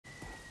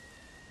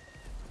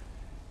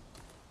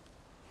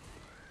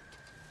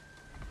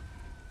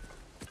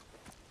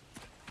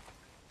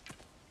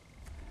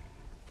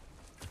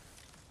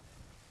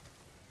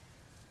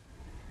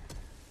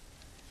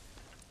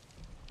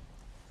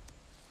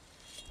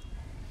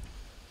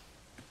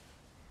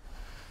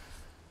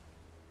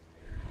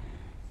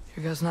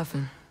Here goes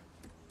nothing.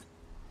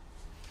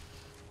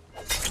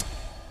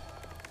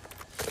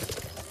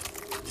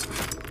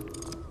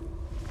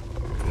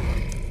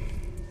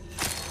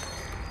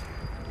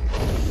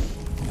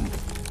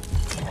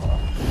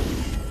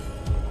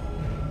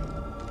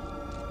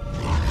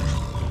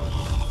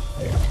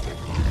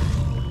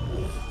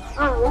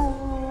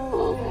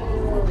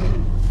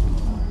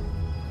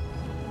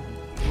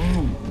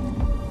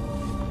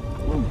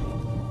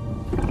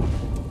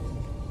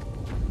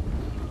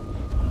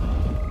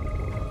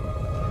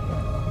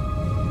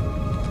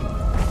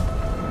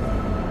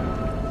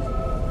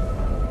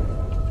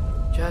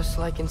 Just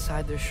like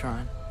inside their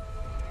shrine.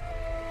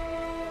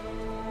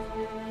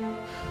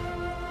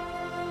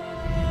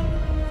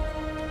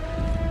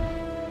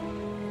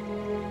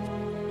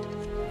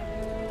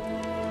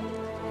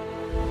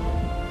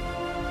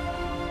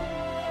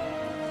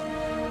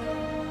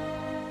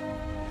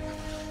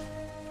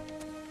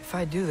 If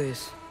I do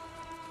this...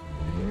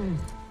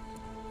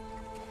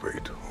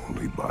 Fate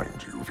only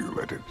binds you if you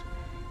let it.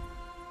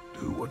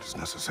 Do what is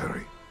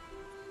necessary.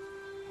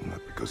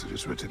 Not because it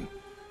is written.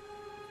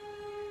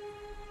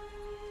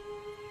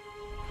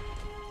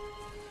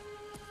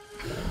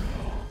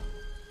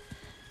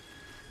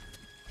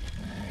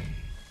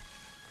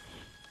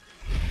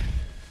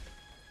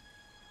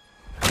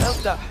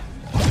 Delta!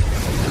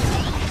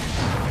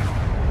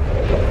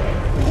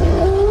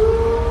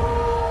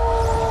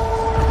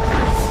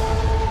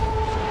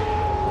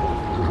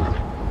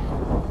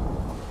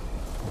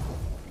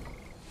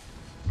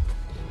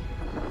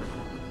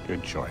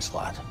 Good choice,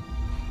 lad.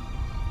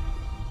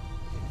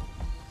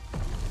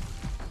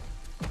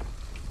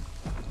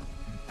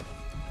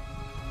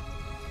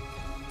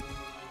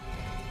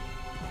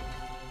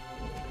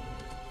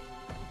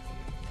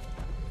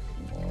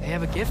 They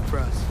have a gift for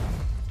us.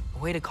 A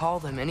way to call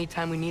them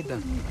anytime we need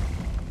them.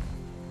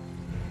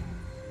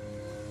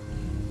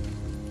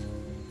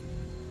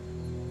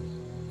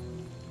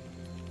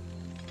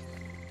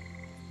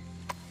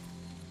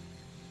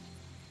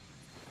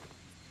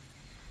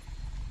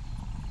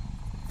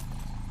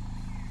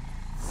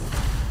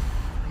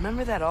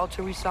 Remember that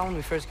altar we saw when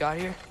we first got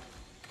here?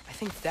 I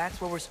think that's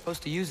where we're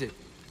supposed to use it.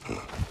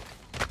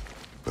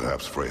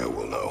 Perhaps Freya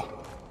will know.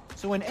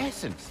 So in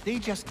essence, they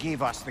just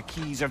gave us the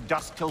keys of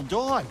dusk till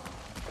dawn.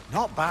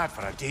 Not bad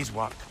for a day's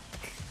work.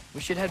 We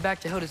should head back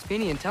to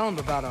Hildesfini and tell him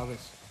about all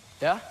this.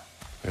 Yeah?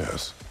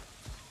 Yes.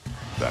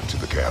 Back to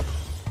the camp.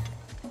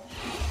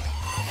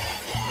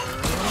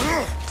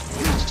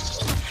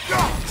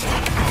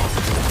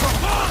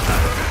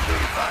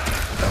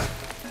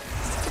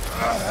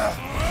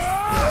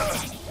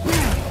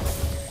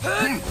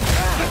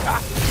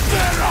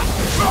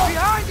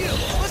 Behind you!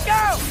 Let's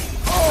go!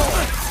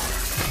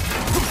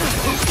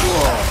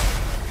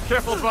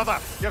 Careful, brother.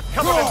 You're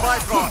covered in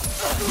Bifrost.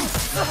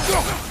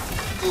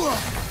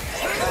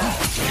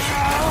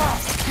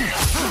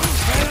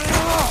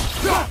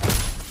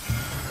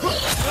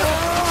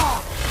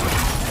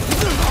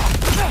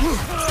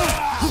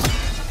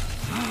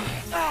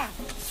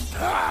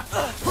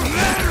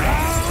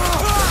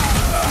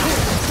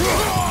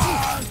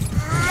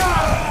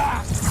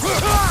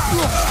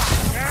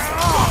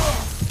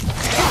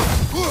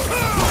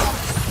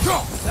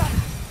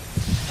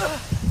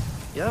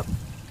 Yep.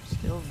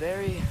 Still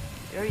very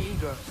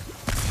egos.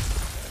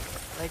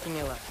 Liking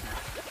it less now.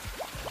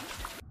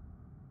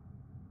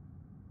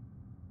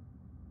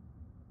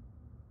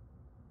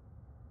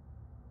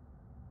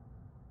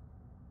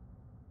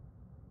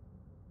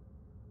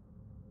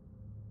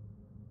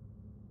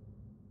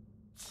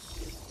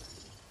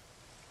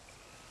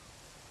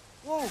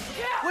 Whoa!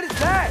 What is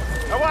that?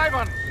 A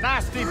wyvern!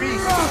 Nasty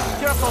beast!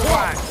 Careful,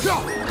 Wang!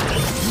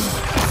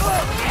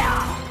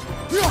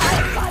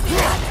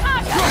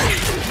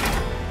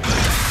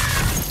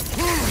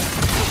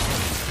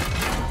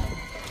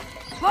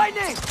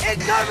 Lightning!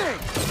 Incoming!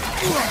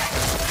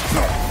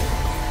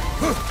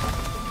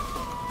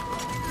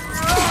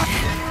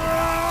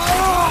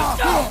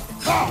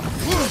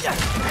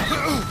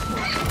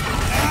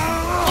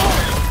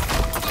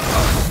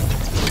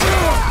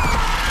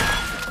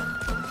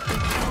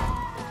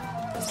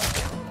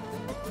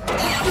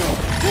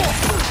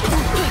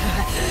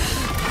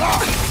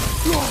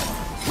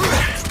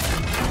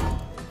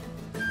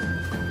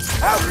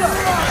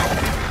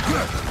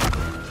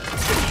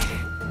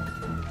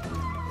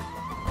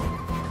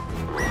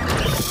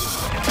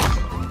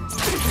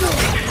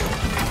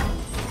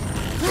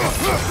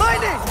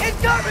 Lightning!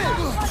 Incoming!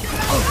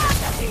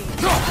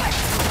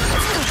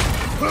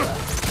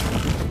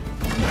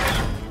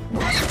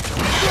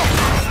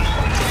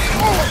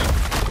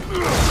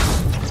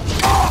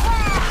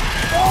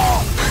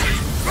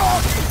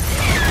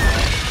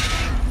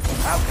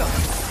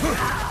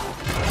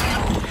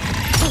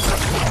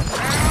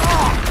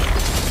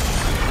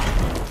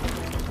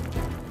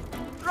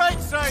 Right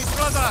side,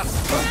 brother!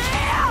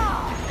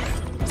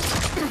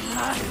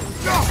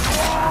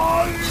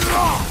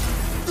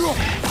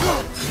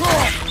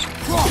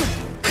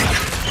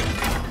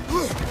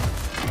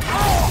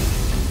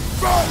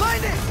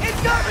 Lightning!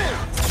 Incoming!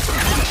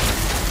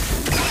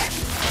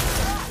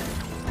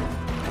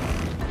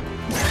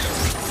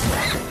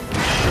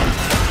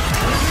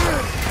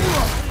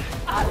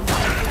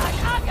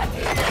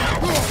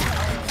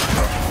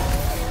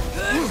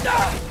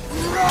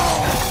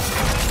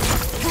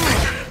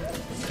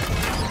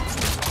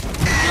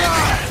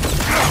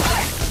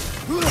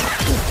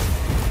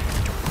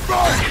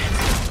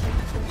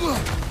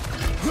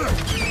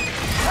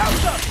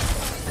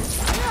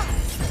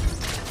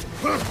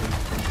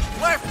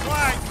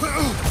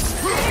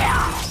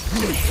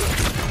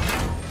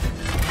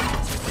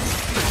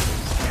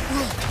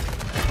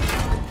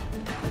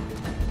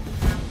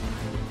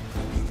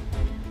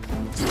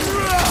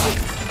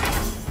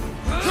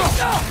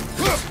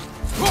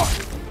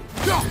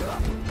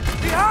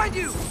 Behind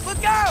you!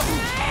 Look out!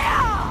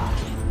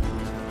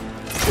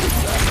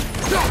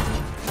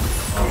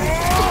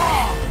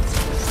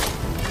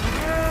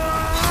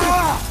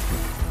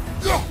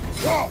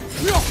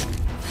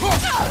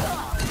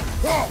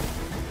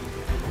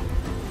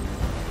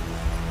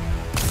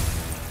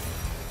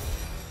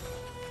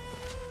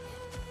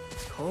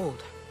 It's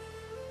cold.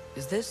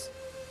 Is this?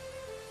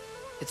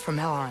 It's from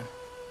Helheim.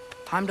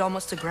 Heimdall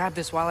must have grabbed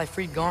this while I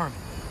freed Garm.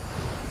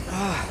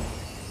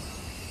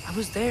 I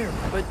was there,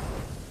 but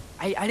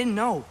I didn't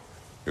know.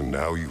 And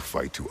now you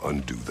fight to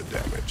undo the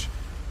damage.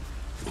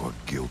 Your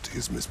guilt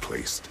is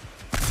misplaced.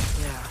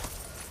 Yeah.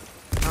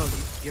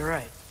 Oh, you're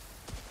right.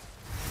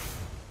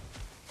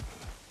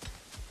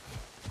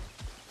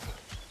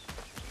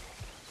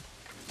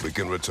 We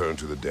can return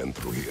to the den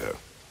through here.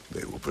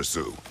 They will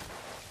pursue.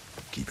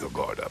 Keep your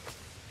guard up.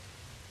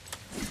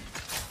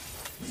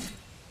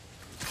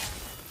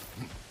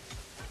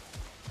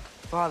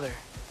 Father,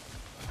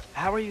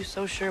 how are you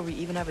so sure we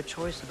even have a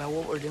choice about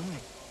what we're doing?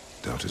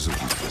 Doubt is a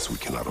weakness we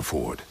cannot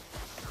afford.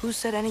 Who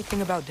said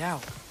anything about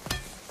doubt?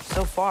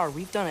 So far,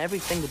 we've done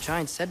everything the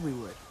Giants said we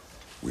would.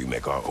 We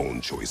make our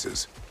own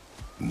choices.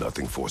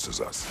 Nothing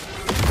forces us.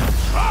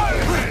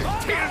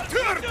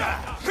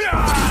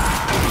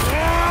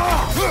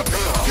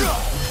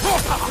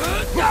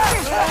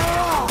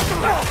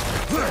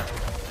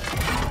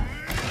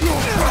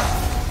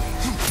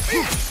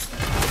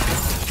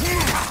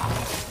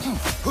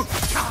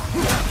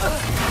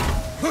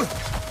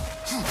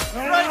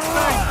 Right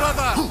side,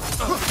 brother!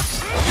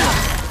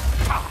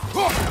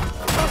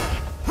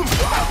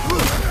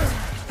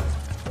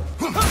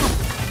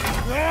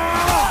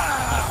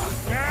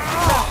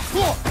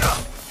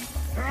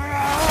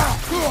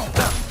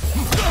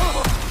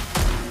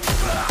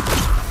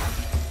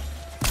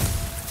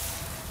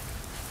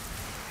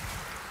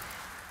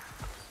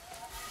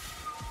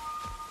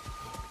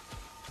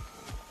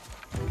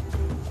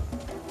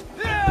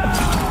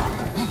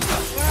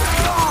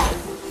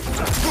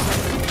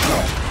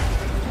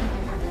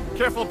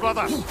 Careful,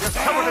 brother! You're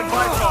covered in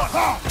Bifrost!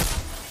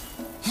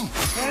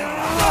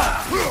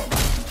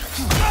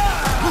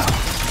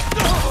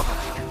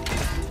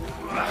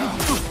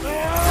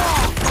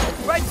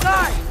 Right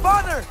side!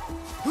 Father!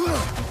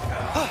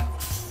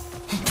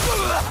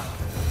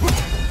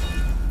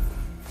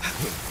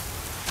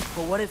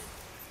 But what if,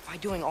 by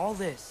doing all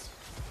this,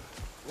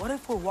 what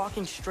if we're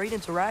walking straight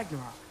into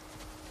Ragnarok?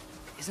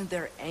 Isn't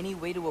there any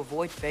way to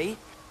avoid fate?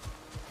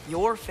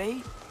 Your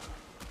fate?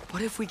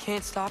 What if we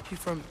can't stop you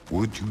from...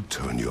 Would you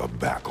turn your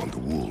back on the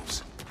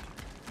wolves?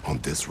 On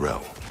this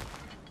realm?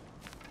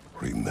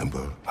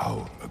 Remember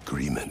our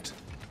agreement.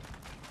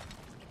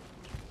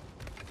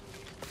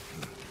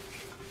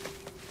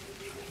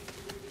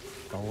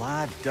 The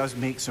lad does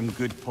make some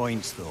good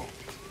points, though.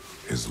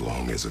 As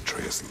long as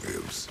Atreus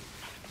lives,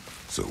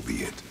 so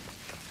be it.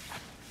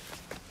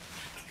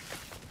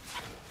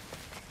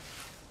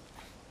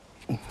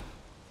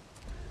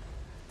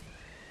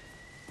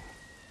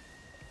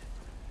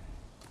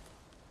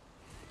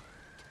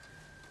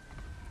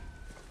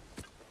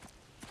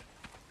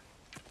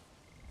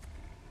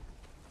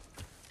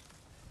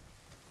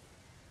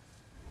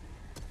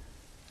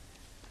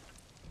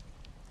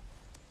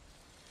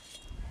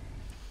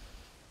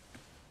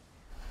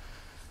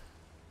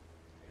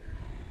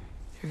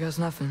 Here goes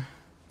nothing.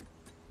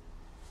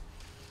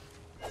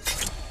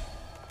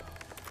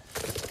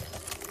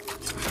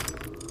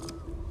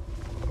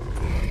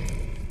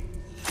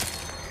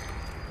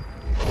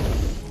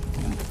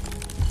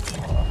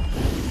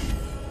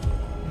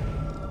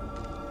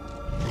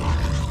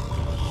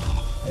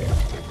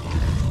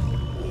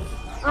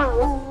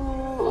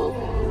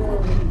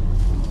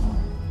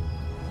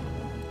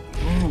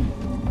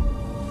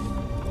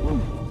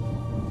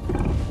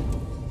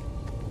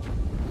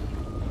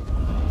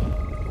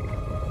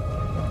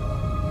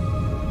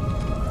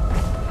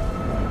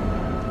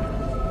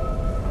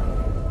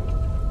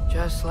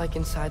 Just like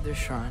inside their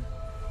shrine.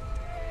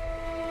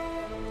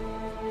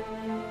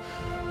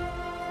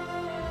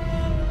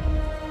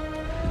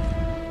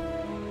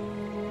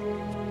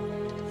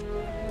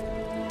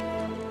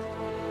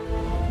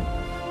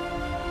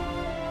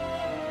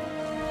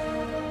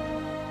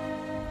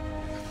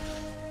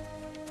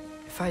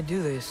 If I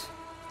do this...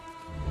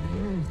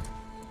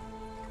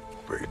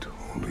 Fate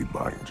only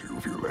binds you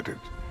if you let it.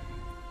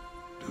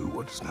 Do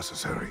what is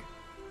necessary.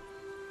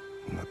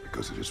 Not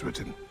because it is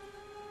written.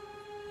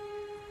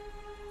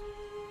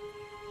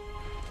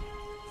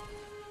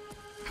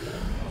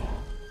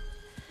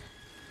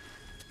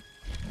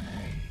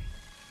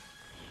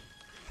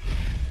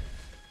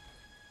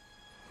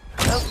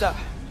 Elsa!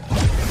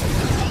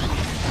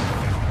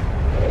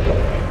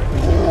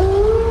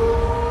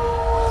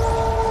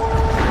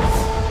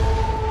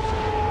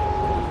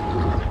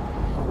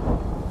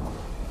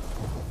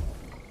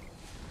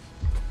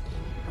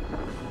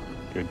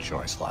 Good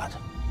choice, lad.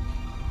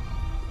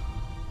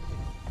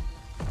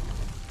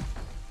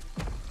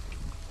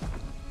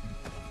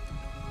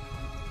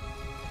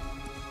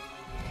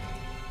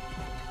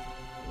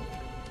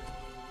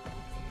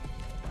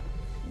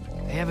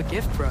 They have a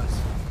gift for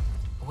us.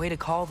 A way to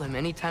call them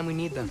anytime we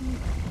need them.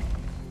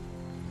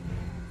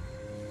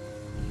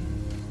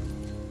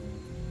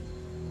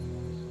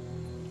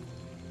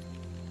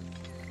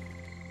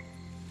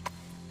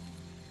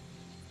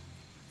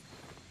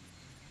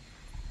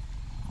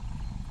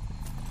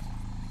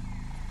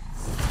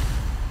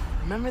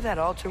 Remember that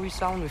altar we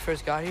saw when we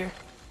first got here?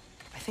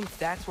 I think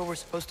that's where we're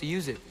supposed to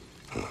use it.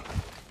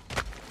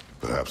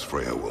 Perhaps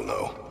Freya will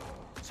know.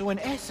 So in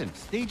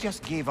essence, they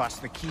just gave us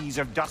the keys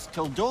of dusk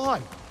till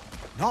dawn.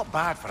 Not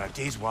bad for a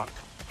day's work.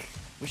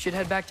 We should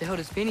head back to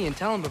Hildisvini and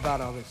tell him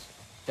about all this.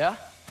 Yeah?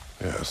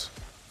 Yes.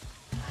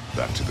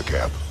 Back to the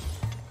camp.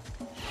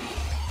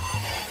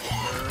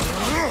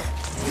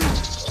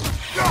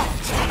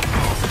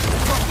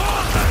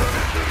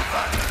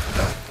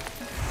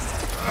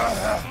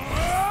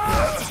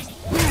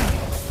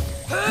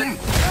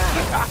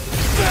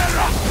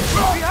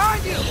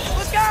 Behind you!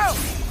 Look out!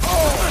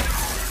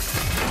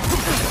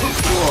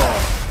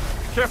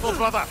 Careful,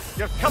 brother.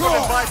 You're covered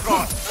in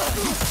Bifrost.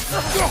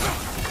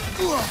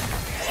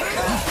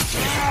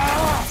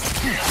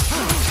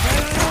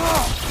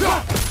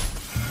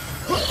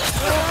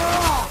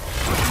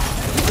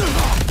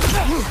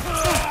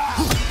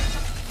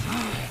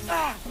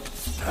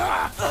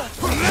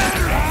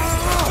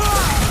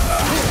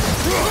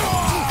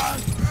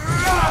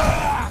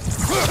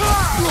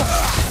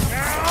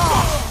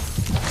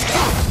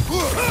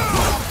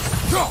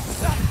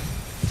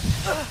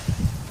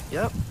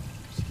 Yep.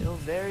 Still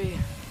very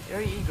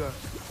eager.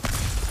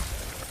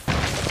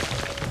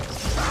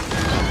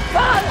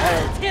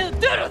 Till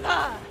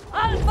Durna!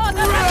 Alfa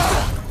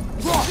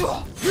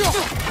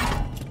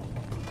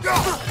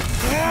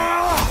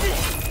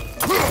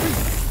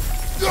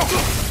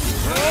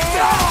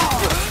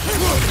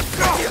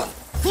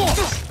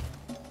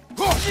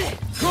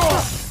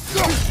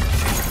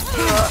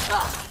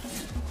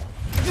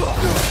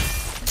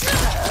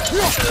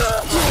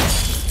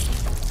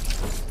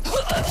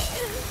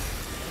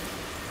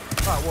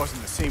That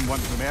wasn't the same one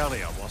from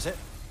earlier, was it?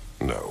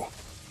 No.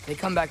 They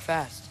come back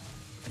fast,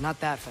 but not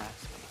that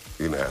fast.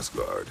 In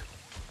Asgard,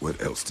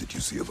 what else did you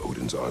see of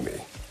Odin's army?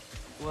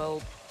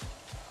 Well,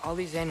 all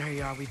these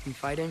Einherjar we've been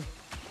fighting,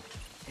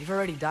 they've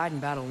already died in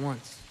battle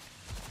once.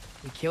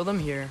 We kill them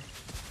here,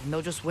 and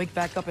they'll just wake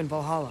back up in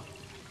Valhalla.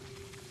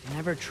 They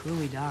never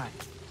truly die.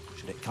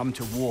 Should it come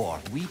to war,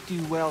 we'd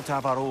do well to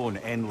have our own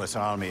endless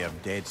army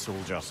of dead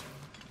soldiers.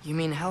 You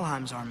mean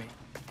Helheim's army,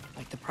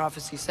 like the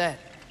prophecy said?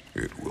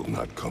 It will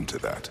not come to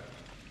that.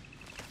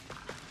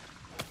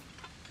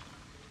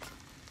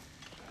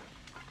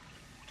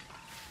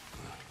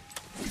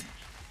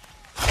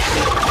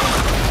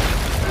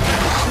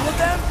 Two of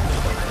them?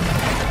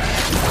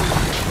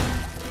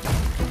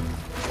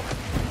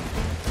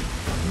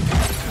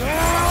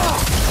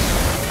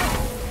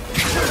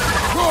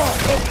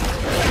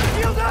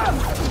 Shield up!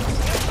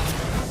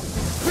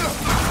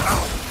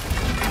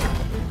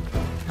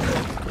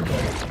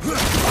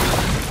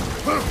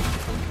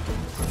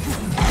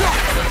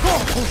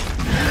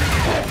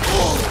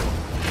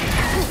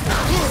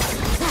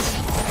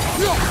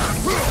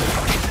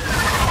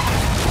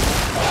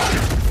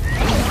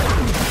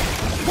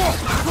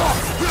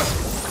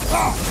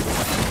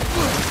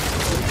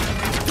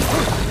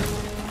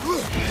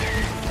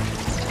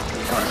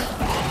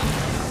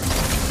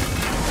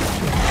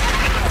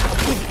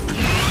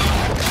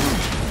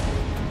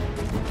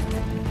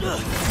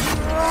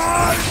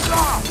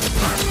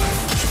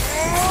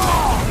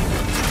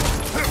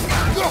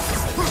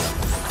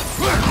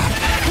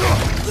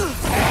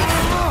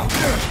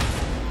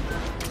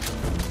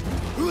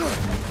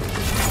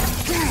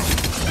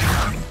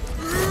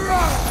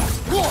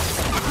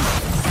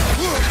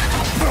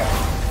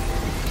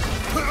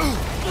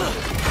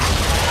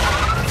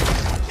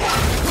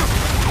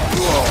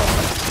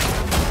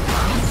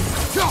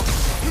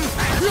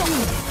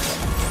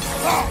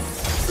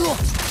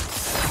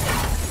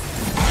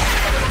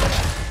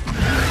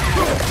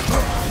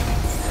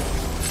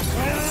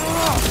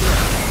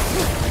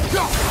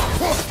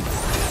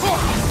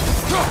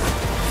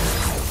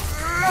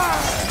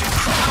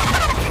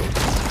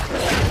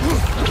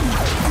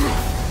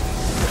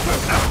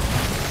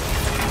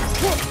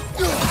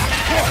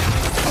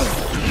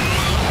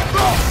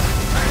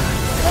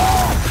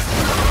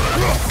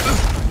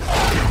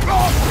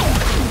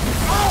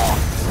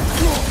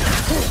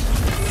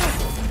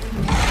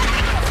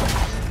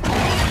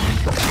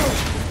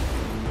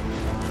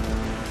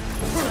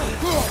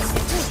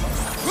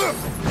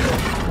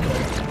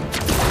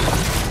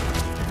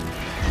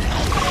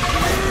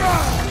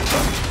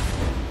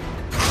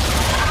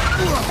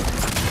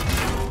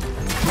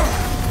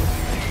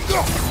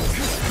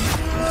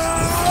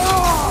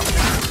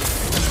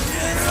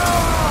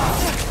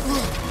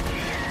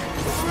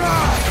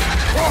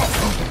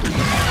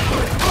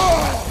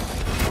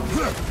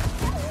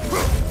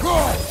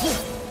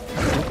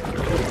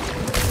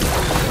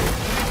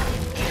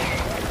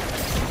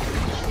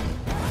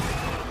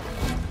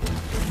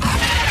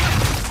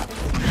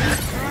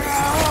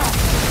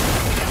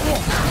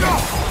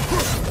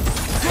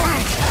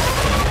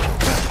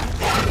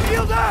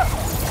 Shield up!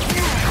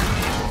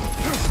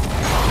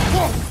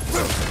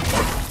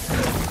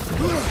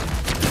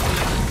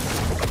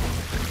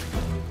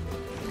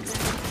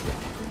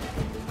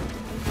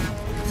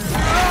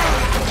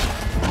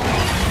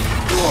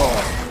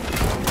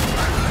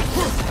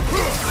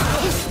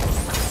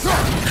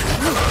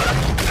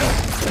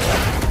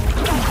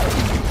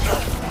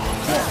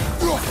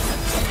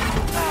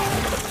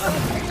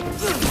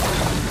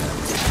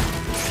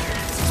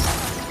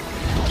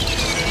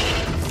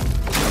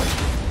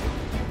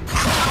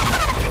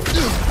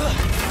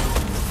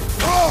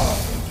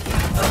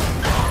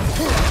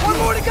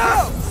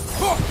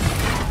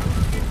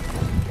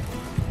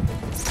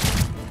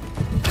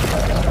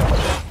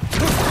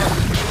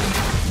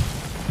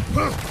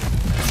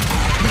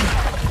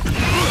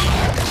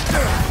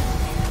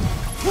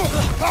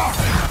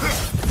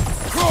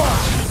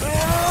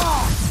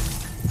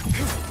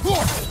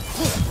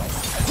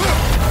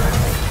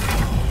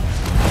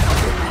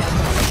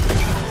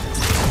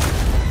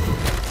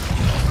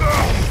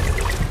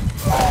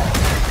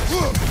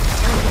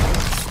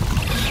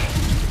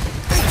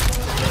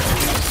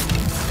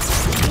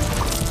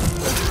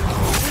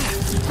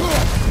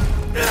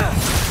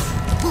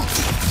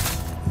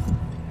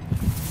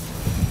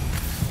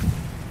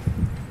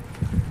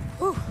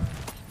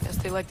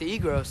 They like the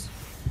egros.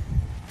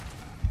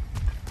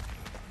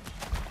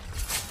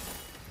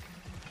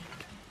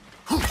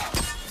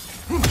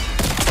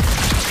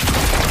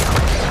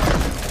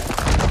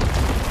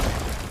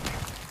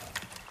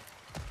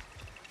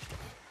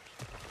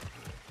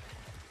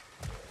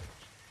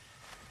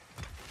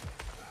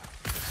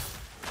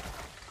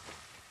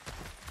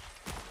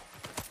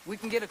 We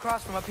can get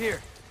across from up here.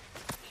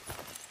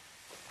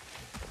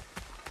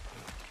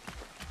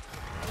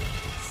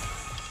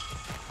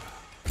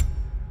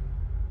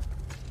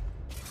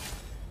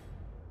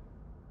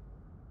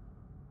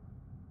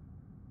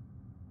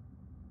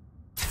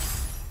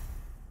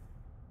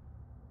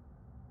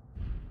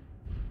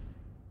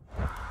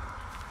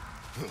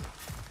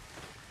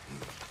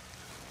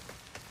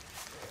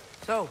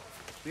 So,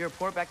 we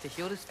report back to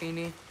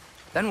Hildisvini.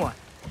 Then what?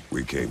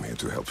 We came here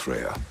to help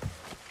Freya.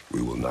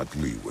 We will not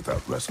leave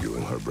without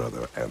rescuing her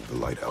brother and the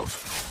Light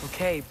Elf.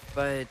 Okay,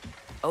 but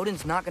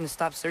Odin's not gonna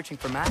stop searching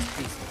for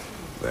masterpieces.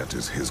 That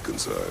is his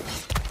concern,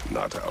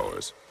 not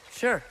ours.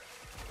 Sure,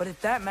 but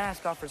if that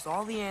mask offers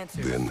all the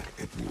answers... Then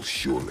it will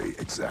surely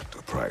exact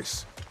a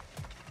price.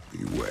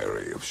 Be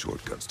wary of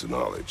shortcuts to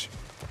knowledge.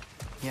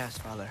 Yes,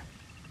 Father.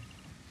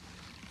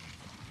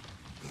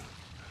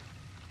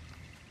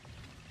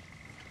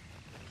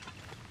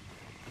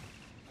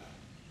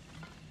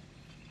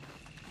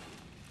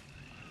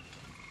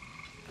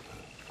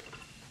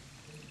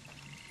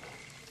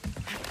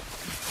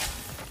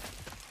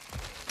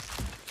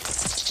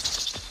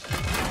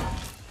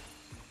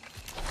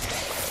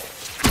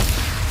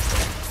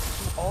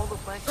 All the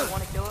plants that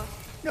want to kill us?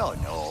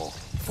 No.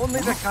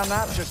 Only the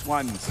carnivorous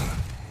ones.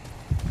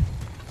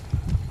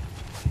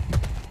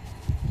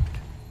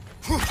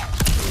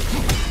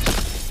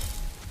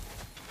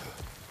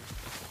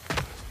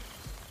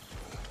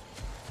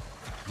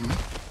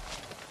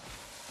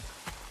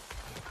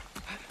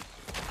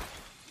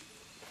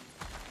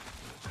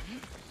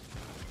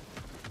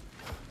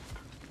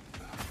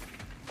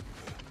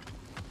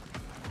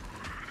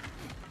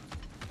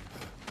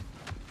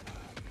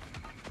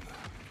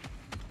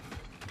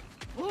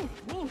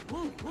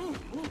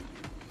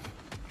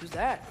 Who's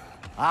that?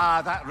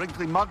 Ah, that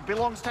wrinkly mug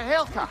belongs to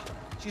Helka.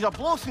 She's a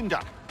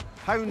blowthunder.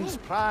 Hounds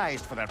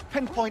prized for their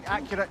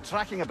pinpoint-accurate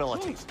tracking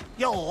abilities.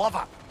 You'll love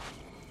her.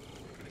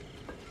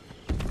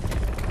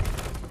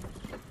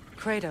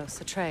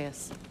 Kratos,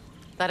 Atreus.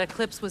 That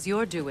eclipse was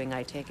your doing,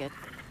 I take it.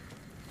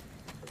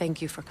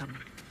 Thank you for coming.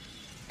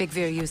 Big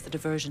Veer used the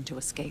diversion to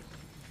escape.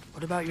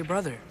 What about your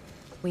brother?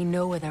 We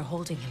know where they're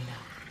holding him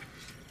now.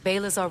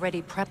 Bela's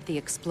already prepped the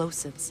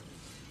explosives.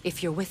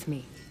 If you're with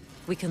me,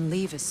 we can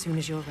leave as soon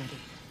as you're ready.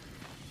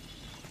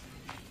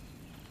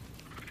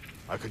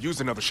 I could use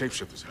another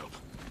shapeshifter's help.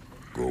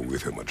 Go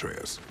with him,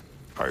 Atreus.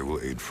 I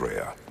will aid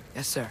Freya.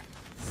 Yes, sir.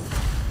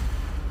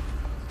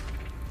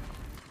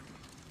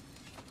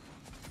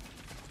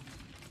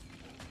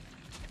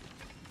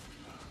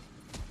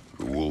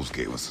 The wolves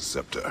gave us a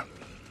scepter.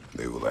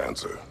 They will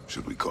answer,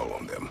 should we call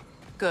on them.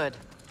 Good.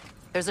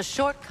 There's a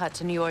shortcut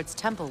to Njord's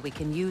temple we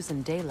can use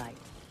in daylight.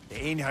 The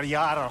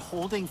Einherjar are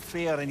holding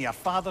Freyr in your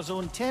father's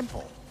own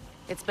temple.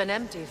 It's been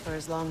empty for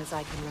as long as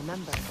I can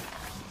remember.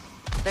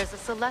 There's a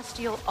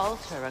celestial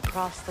altar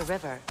across the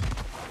river.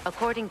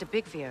 According to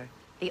Big Veer,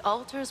 the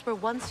altars were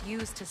once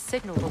used to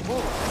signal the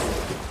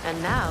wolves, and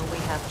now we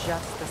have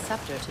just the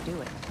scepter to do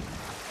it.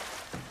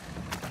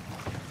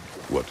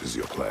 What is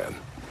your plan?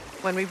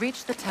 When we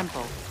reach the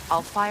temple,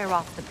 I'll fire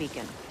off the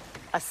beacon.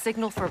 A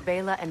signal for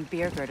Bela and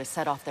Birgir to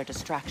set off their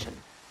distraction.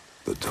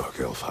 The Dark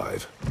Elf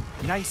Hive.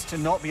 Nice to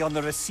not be on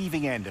the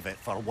receiving end of it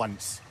for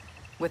once.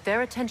 With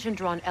their attention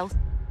drawn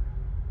elsewhere,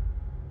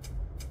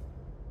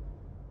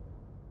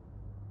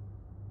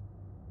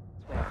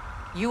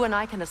 you and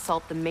I can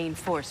assault the main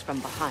force from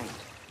behind.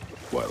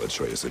 While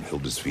Atreus and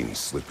Hildisvini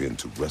slip in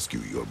to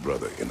rescue your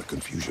brother in the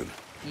confusion.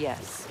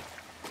 Yes.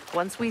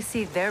 Once we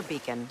see their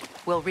beacon,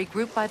 we'll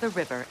regroup by the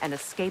river and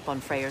escape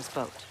on Freyr's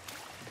boat.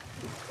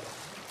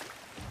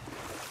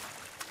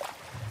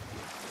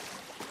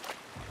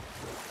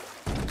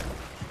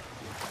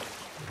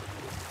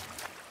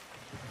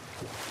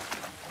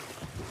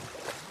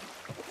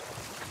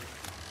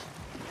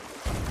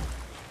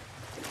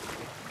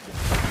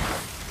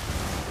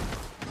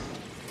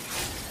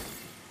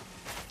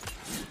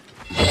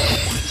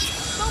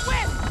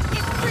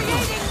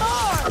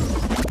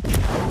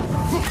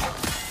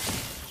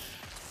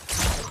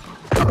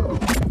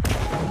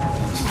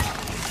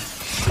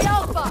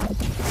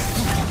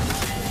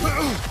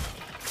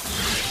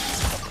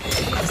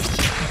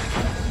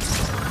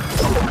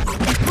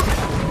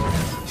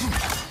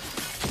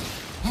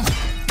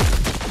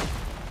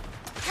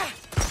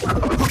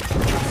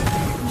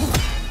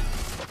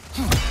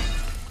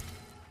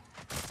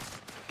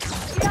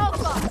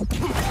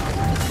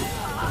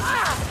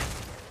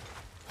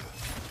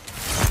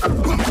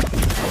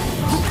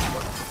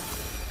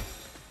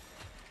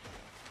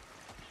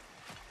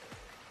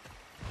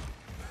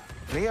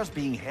 Theirs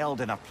being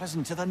held in a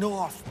prison to the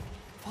north.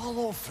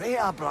 Follow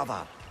Freya,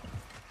 brother.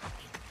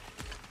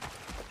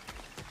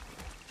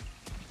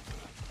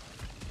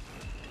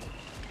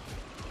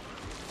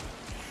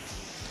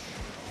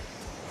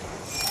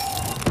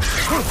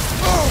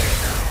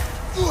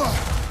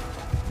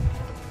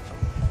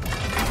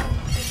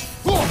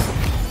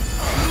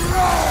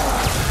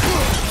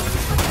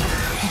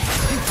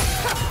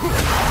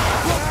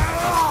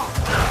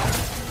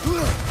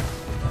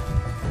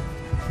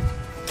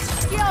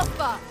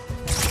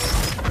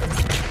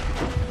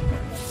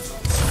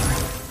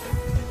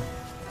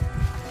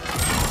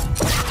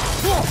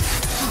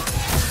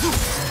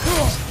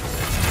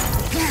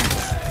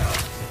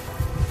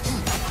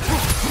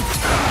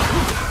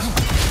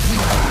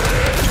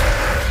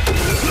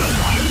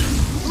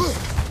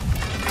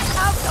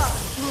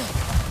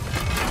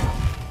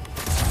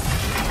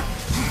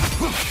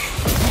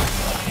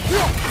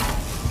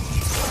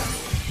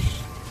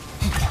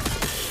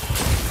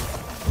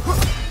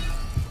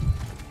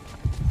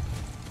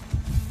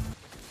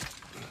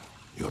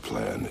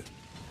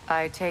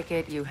 I take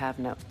it you have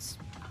notes.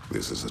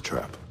 This is a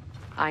trap.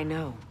 I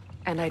know,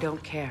 and I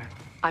don't care.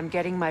 I'm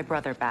getting my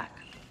brother back.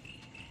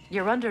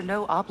 You're under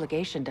no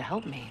obligation to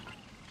help me.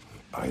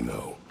 I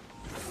know.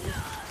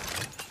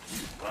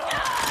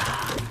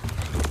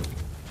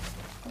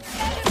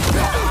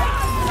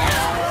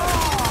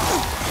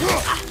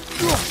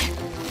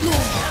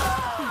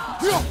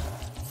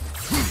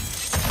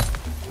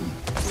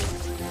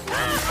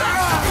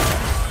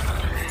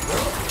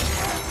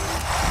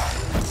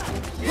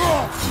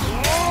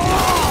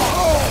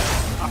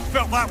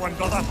 Felt that one,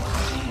 brother.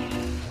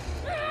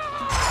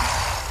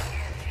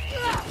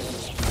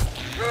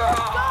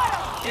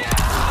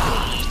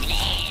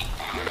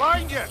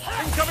 Behind you!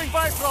 Incoming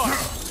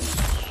Bifrost!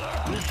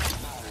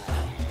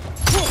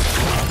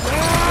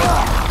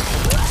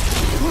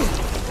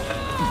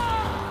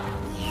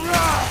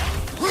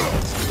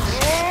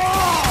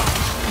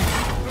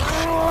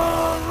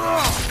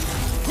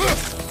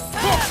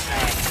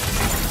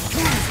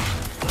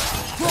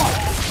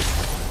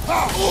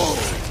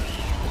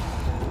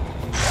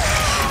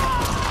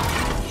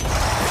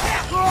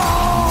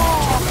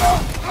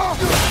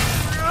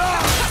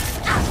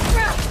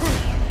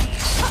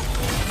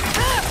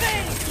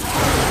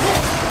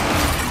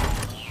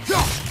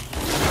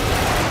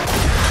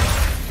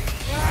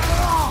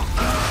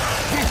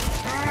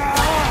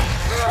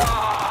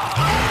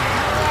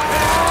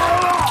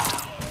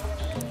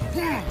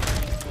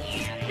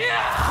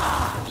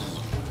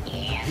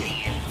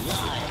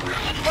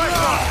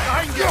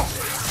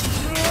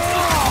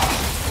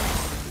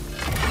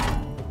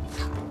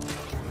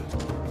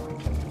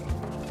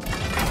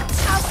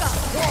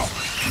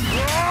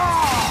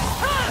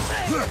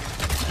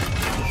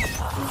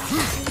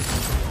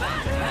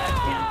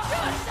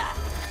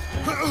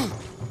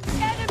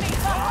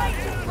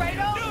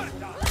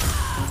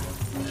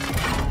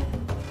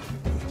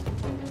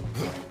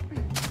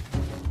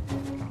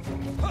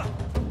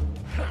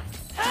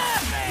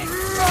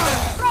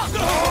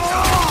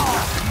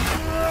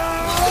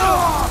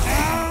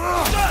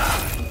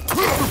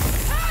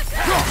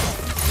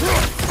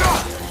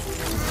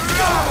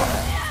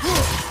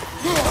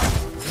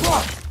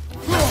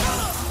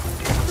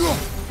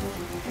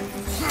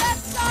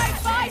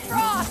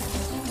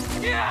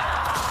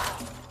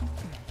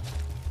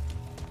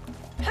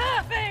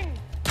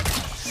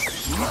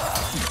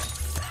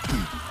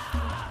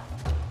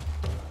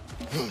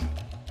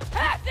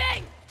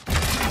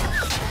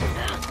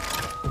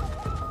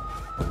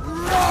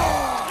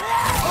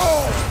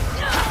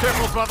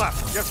 Careful, brother.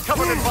 You're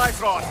covered in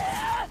Bifrost.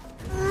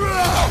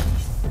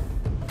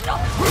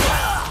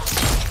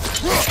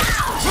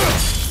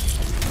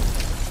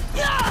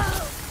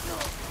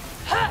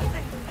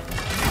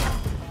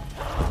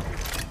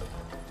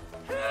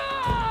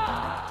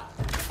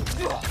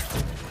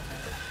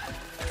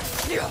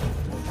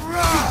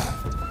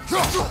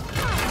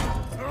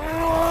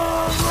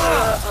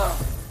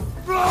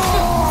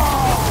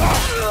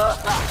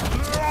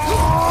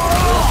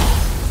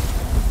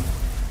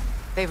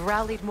 They've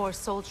rallied more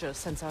soldiers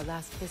since our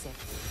last visit.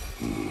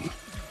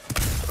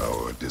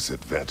 Our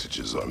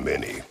disadvantages are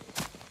many.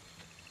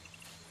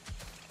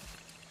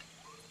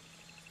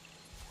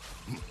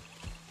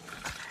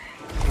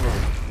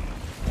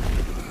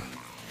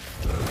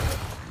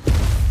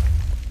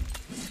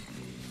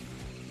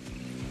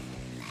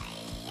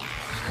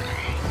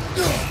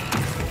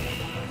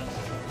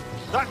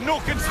 That no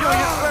can steal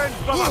your friends,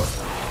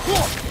 brother!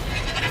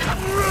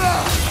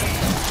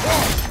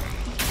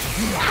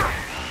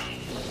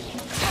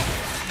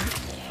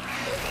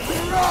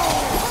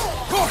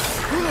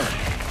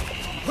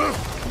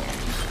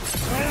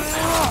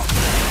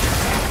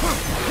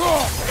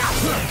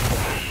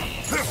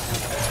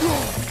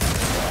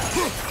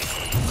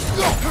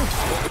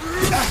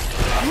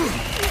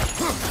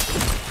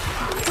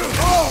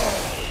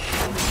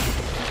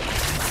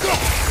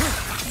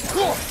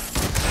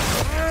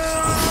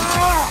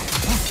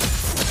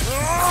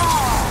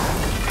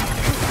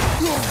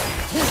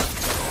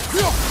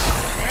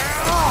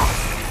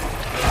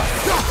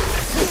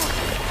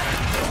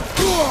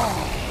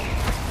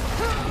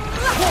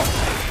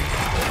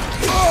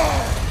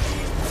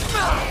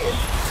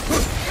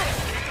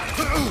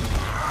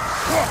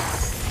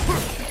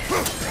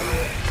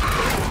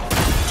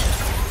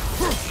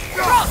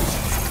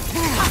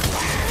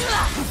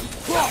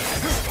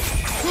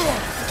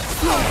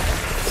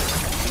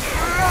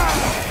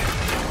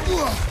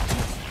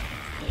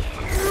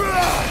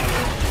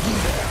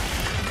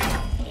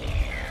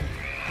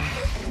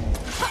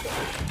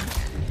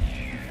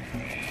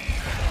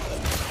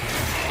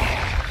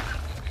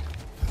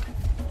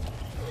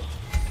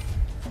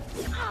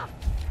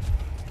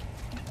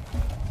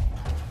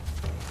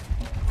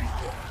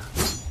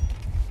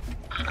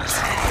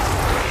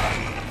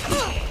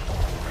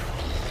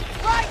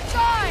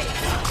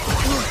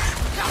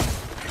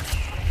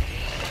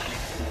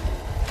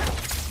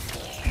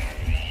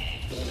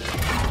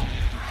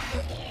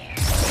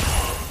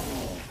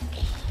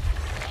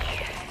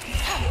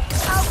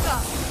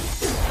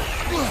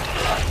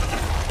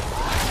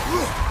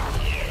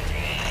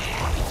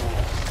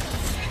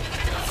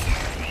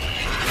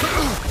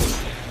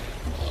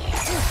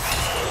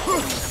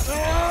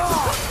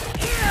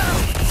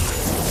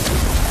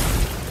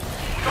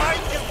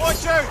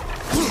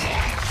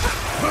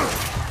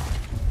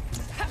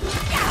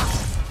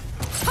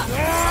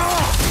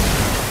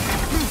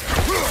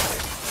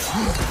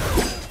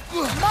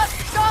 Must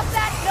stop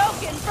that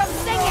Nokin from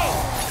singing!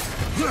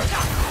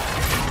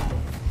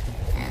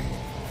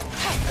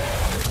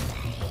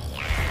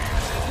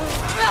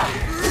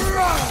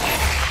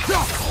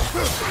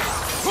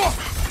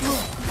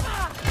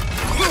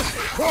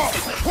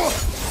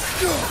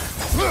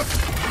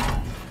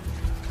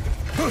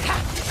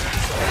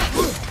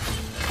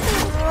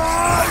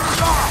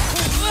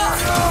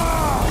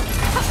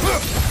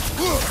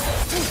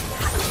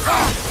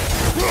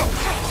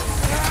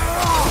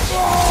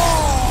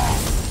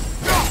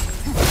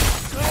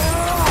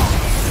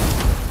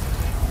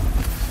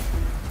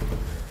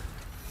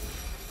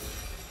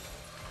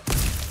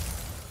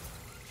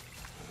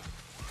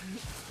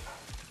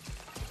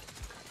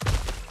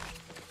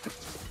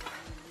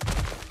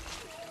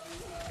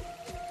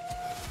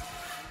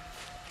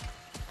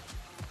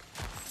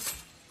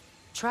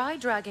 Try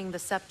dragging the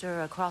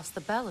scepter across the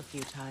bell a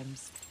few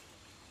times.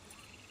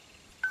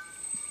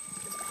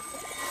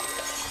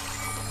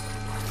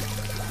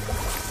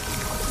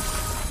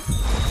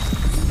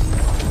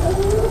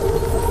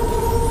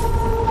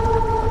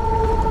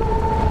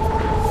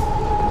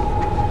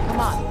 Come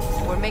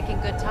on, we're making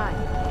good time.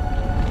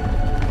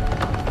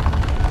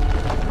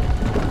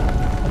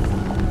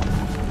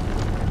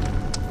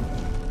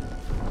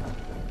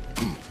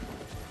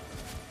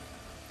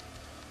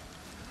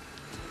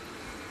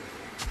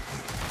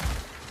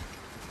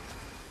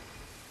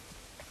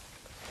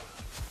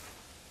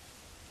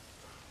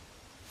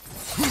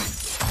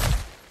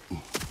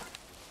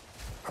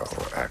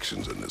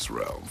 Actions in this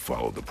realm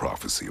follow the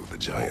prophecy of the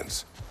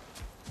giants.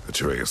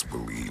 Atreus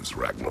believes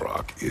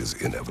Ragnarok is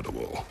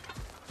inevitable.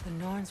 The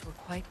Norns were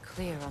quite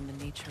clear on the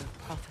nature of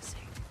prophecy.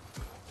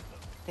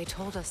 They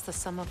told us the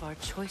sum of our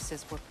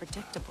choices were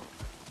predictable.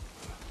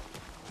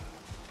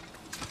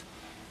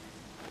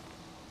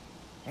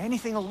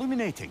 Anything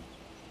illuminating?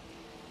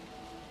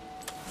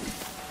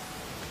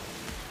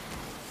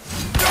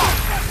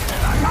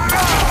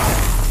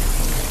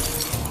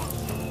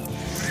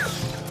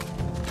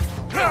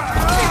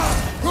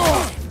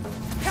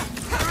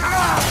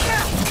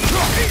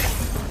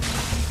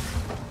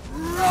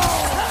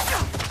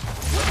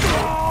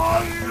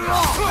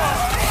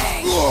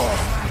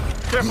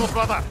 Careful,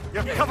 brother!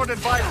 You're covered in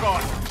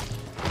Bifrost!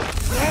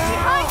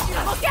 Behind you!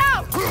 Look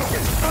out!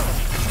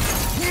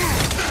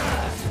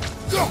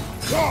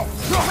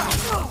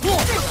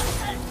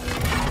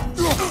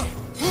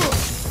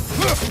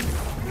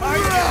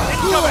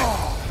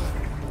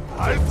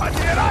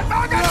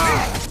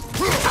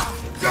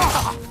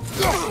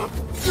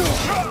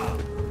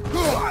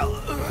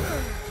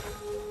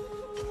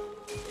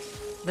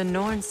 The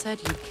Norn said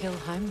you'd kill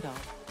Heimdall,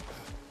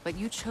 but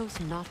you chose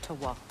not to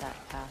walk that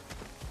path.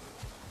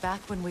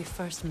 Back when we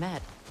first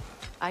met,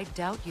 I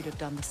doubt you'd have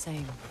done the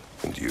same.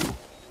 And you?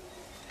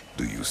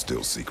 Do you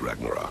still seek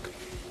Ragnarok?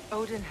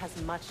 Odin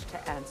has much to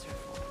answer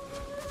for.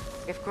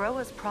 If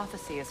Groa's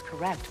prophecy is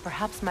correct,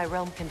 perhaps my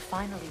realm can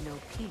finally know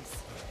peace.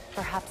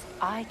 Perhaps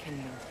I can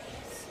know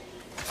peace.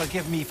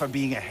 Forgive me for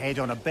being a head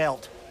on a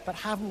belt, but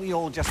haven't we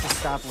all just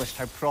established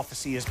how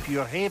prophecy is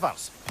pure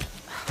havers?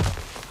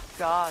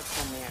 God,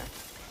 Samir.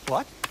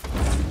 What?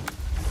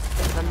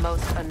 The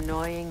most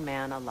annoying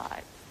man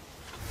alive.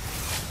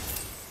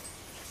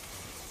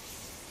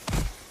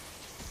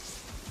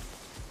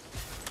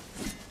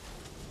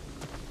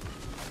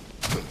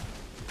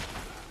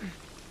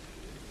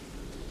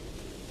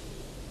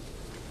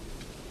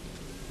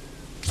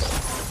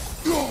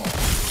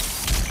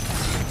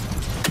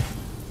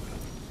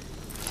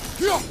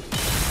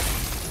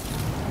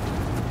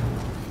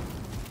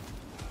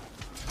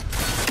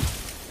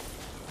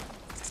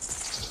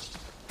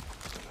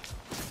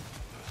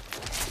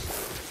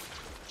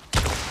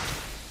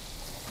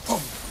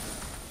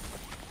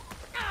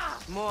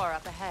 More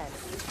up ahead.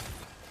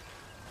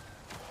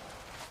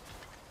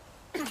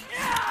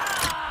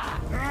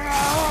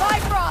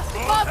 Bifrost,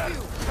 above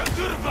you!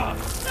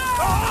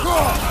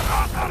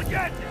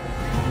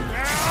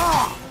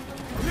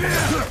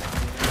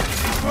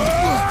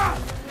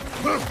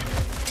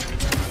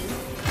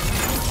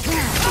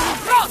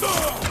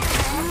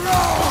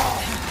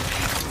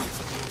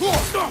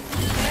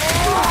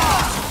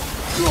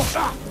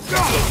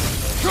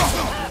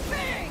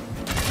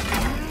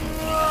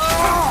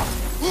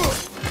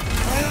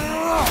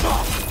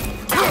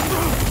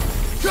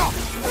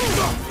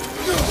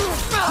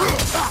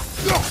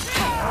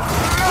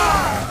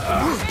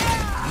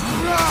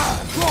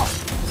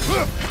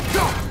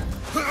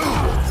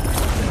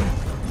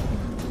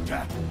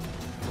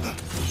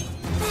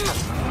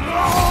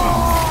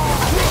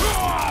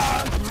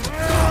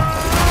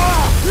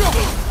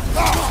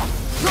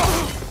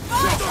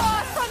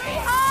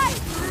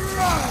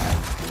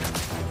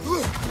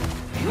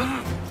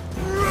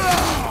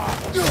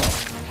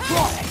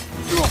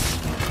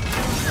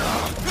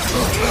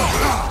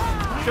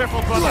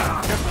 Careful, brother!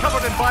 You're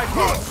covered in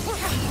Bifrost!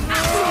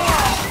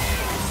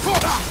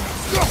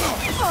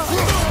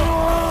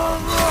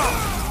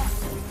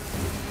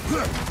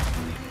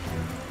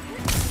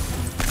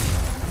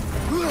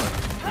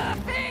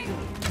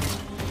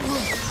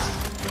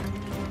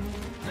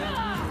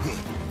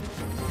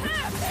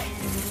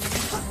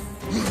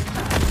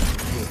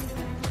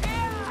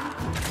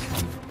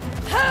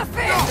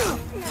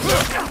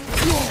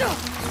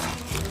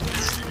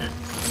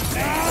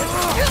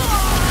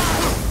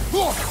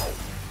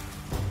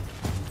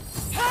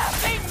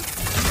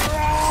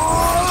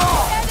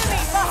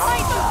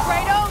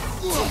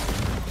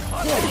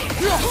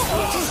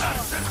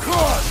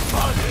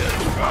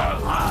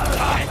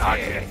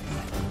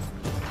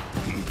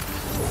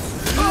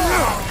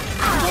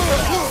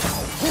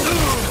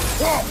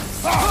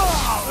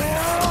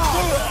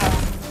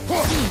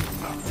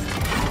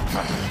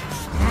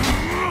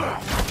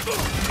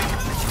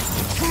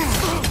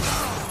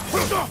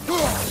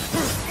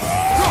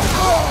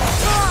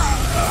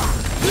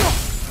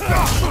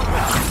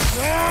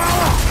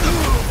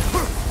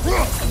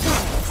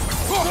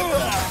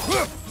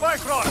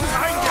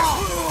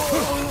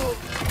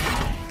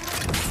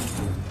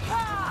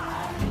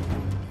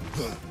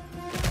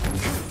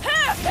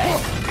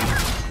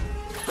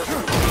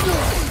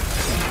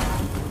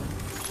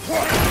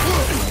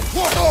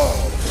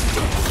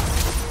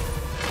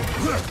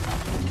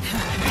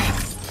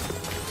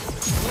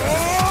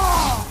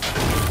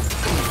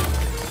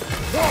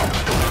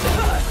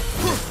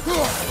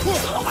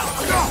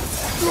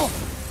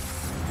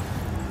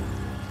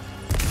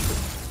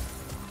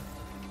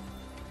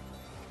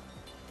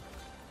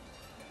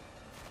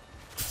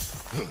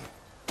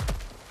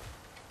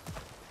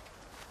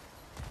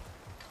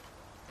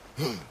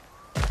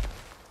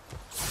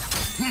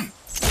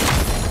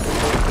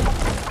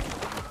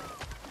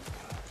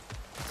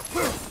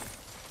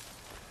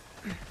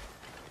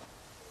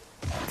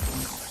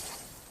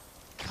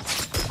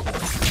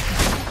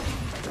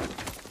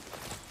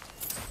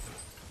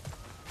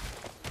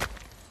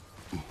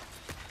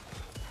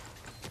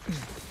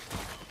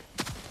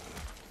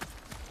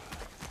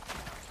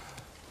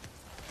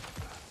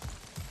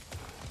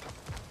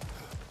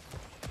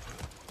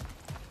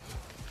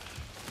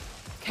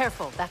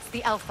 Careful, that's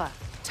the Alpha.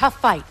 Tough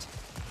fight.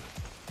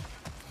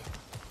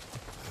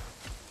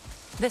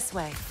 This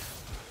way.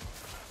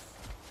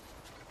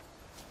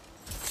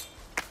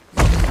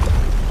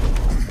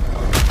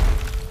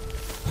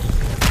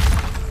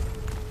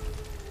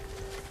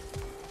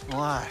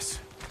 Lass,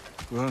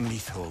 we're on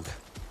Neathhold.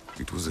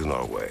 It was in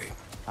our way.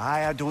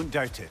 Aye, I don't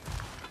doubt it.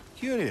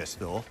 Curious,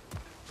 though.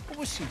 What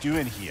was she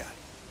doing here?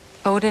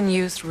 Odin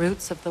used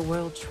roots of the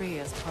World Tree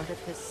as part of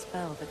his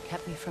spell that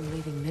kept me from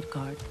leaving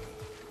Midgard.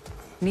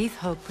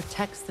 Neathhold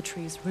protects the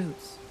tree's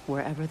roots,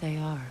 wherever they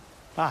are.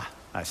 Ah,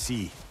 I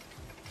see.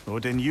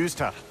 Odin used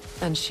her.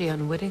 And she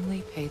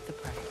unwittingly paid the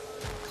price.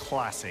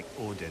 Classic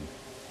Odin.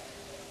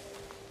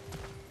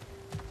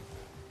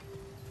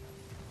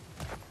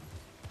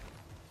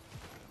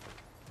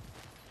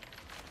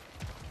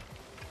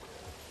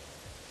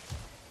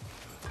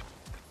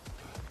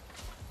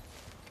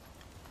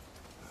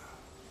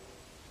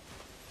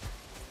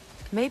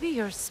 Maybe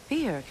your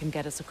spear can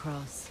get us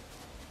across.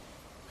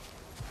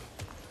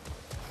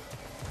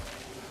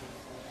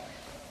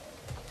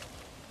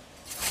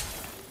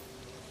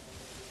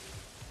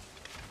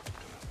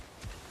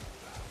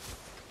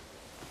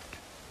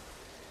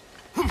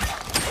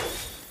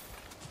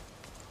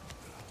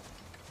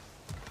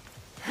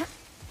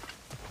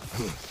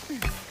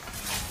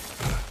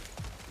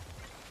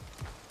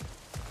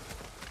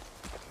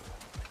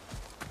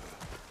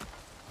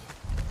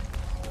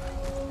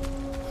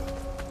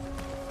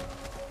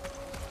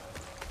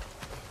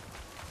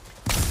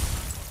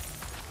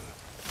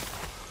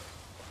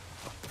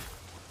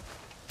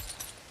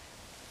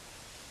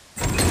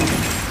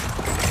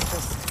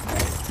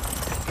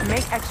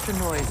 Make extra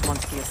noise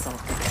once the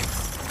assault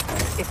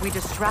begins. If we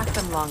distract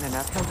them long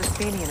enough,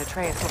 Hildesthani and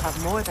Atreus will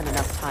have more than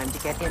enough time to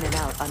get in and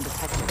out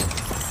undetected.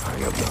 I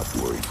am not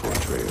worried for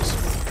Atreus.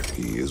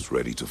 He is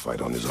ready to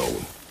fight on his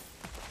own.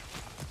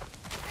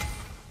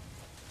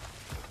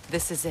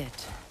 This is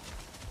it.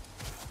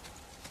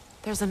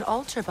 There's an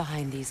altar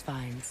behind these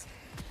vines.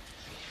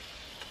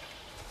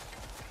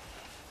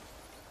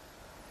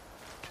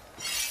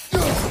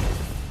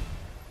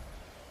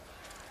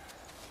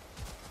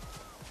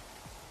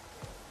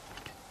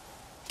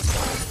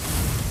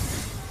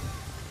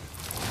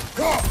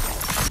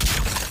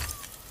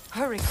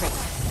 Hurry,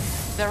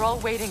 Chris. They're all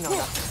waiting on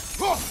us.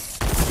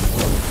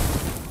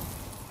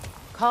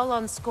 Call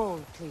on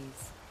Skoll,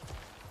 please.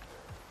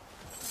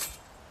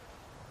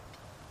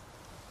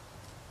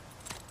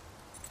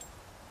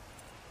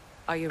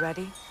 Are you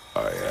ready?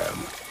 I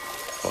am.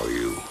 Are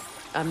you?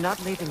 I'm not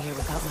leaving here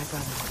without my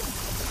brother.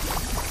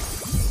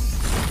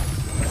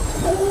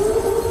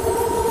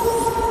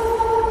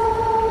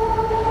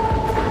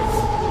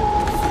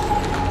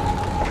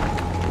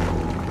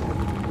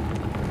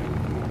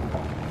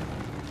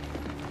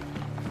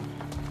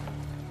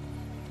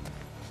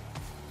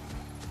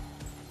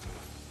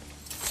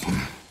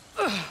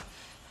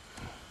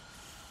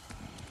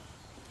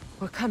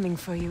 We're coming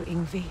for you,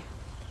 Yngvi.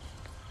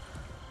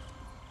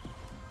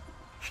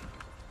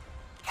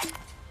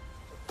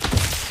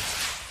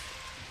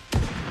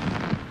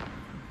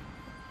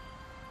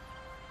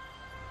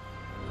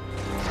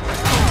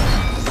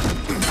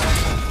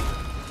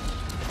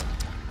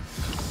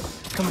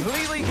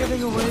 Completely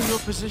giving away your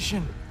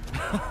position.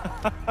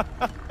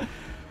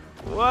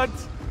 What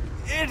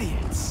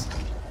idiots.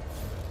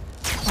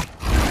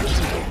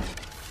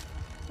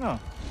 Oh.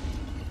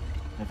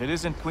 If it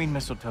isn't Queen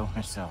Mistletoe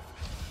herself.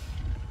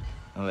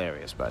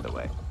 Hilarious, by the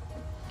way.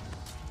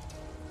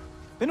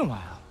 Been a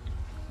while.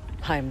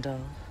 Heimdall.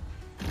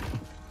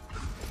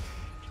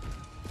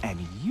 And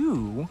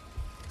you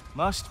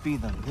must be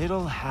the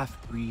little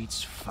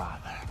half-breed's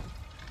father.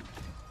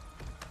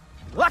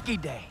 Lucky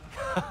day!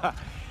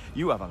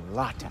 You have a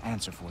lot to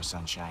answer for,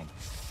 Sunshine.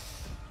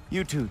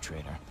 You too,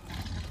 traitor.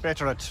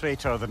 Better a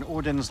traitor than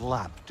Odin's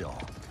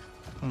lapdog.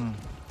 Go.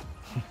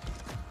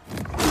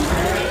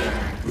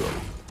 The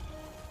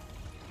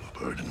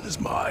burden is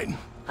mine.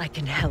 I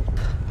can help.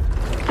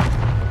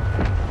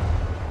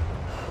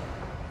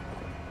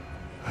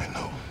 I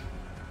know.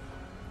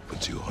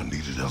 But you are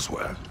needed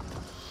elsewhere.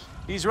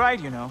 He's right,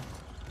 you know.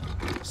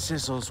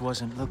 Sizzles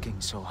wasn't looking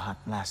so hot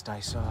last I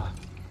saw.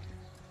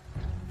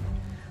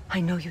 I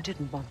know you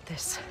didn't want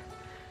this,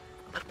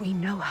 but we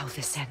know how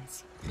this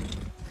ends.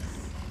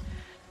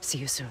 See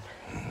you soon.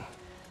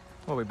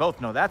 Well, we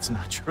both know that's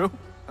not true.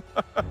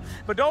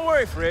 But don't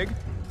worry, Frigg.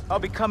 I'll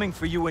be coming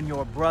for you and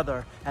your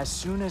brother as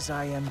soon as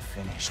I am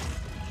finished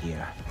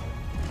here.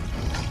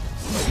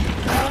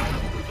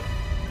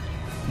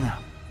 Now,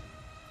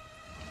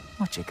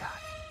 what you got?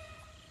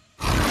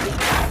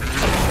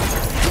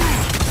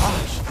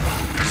 Gosh,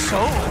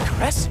 so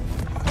aggressive.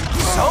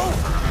 So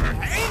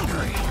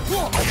angry.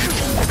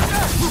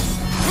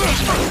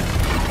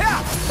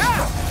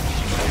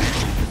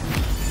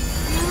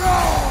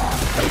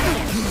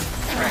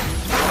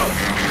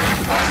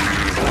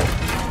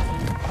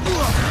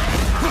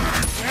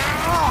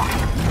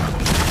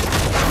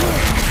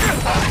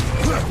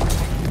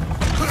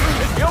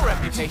 With your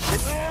reputation,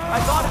 I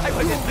thought I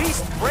would at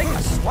least break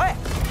a sweat.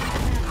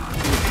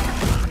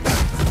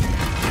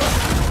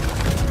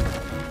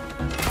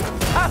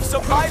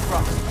 some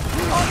Bifrost.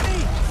 On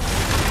me!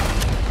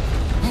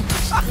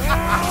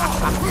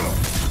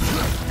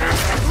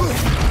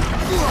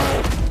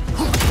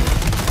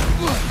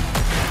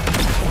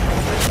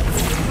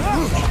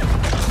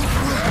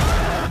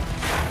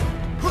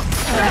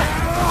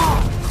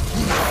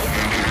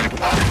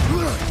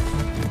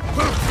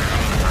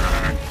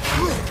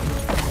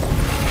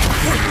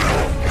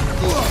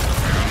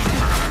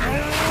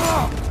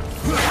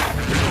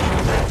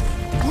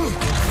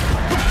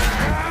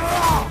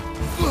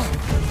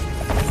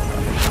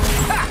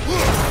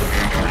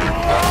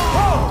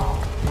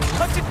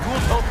 What did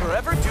Ghoultoper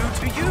ever do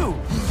to you?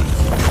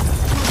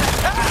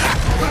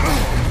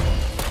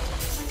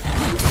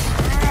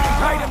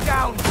 Write him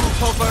down,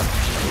 Ghoultoper!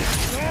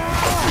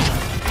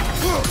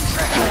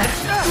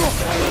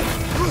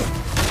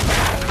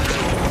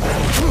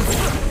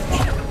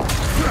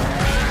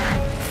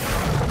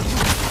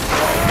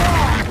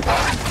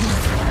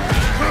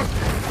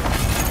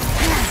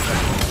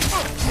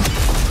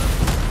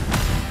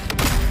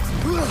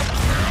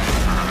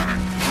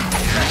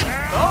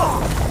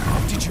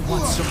 Oh! Did you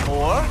want some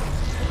more?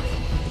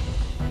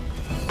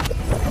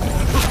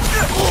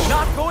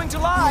 Not going to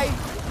lie,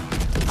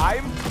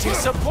 I'm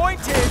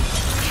disappointed.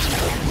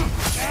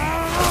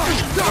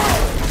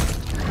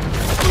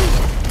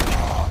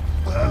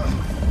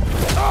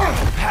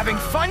 Having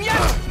fun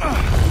yet?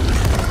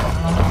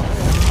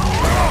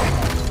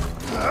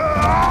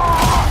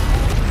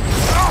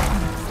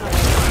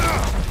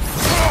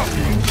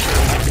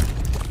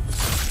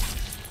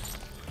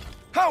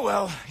 Oh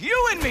well,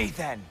 you and me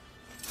then.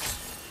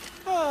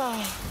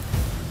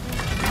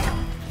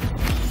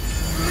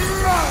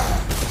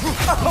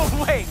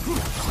 Oh wait,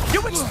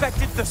 you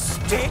expected the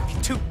stick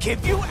to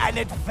give you an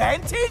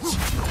advantage?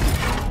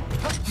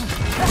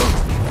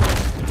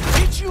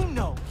 Did you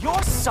know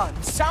your son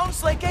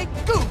sounds like a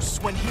goose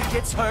when he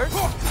gets hurt?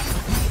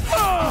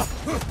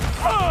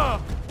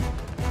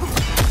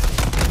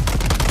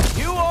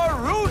 You are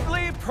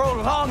rudely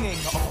prolonging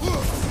all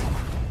this.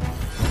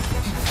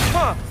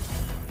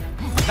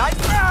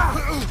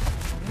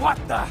 What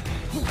the?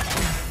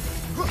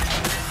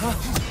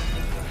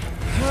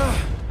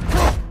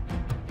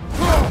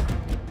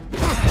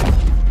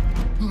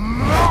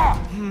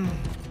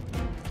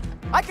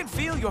 I can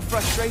feel your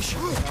frustration,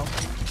 you know.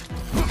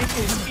 It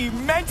is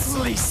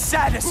immensely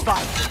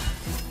satisfying.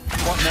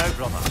 What now,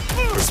 brother?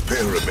 The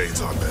spear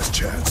remains our best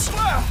chance.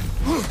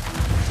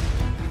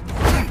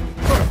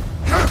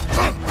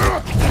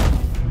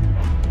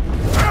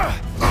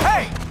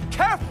 Hey,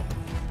 careful!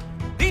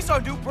 These are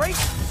new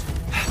braces.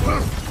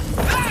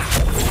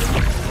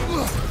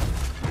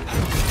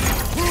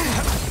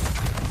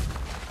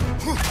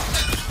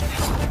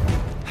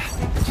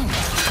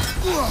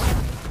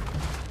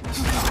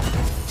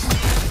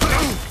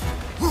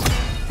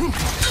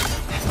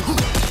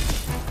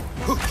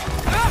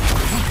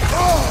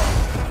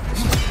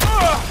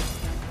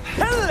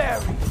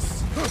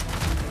 Hilarious!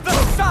 The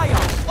scion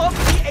of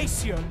the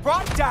Aesir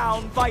brought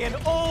down by an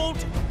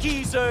old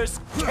geezer's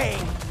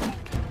cane.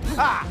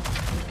 Ha!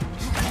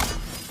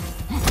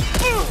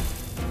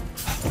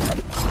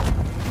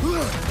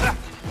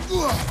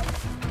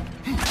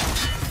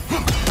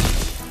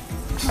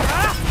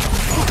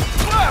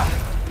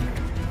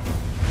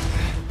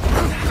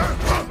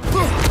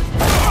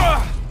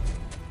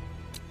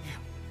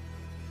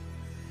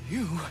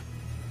 You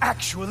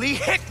actually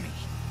hit me!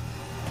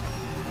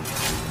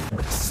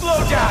 Slow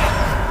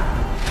down!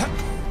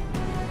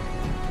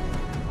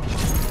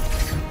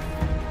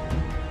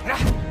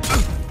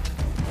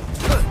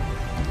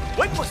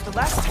 When was the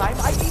last time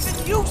I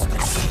even used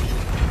this?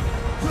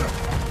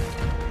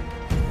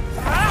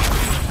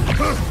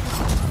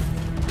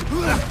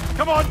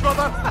 Come on,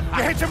 brother!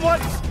 You hit him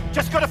once!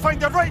 Just gotta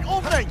find the right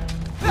opening!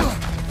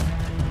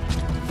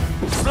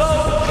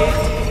 Slow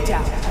it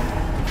down.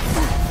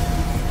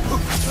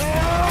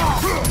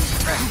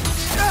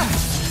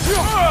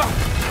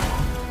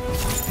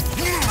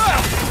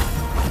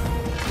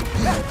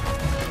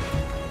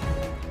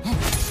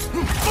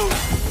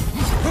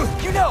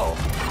 You know,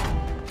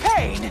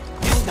 pain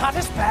is not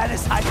as bad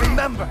as I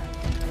remember.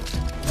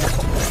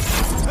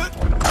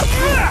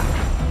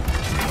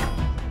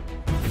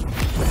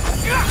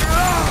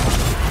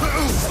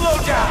 Slow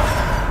down.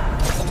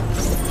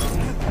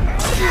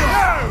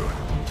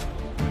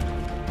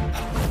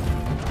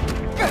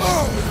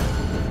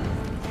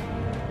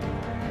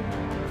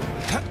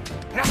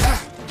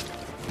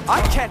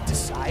 I can't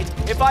decide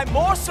if I'm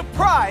more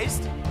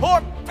surprised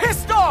or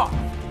pissed off.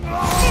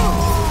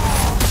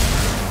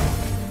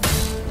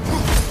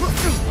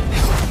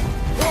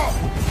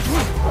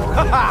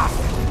 Haha!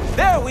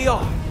 There we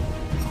are.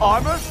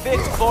 Armor fit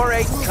for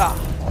a cop.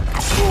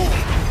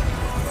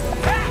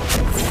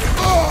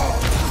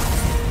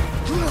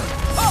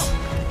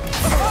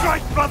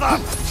 Right, brother!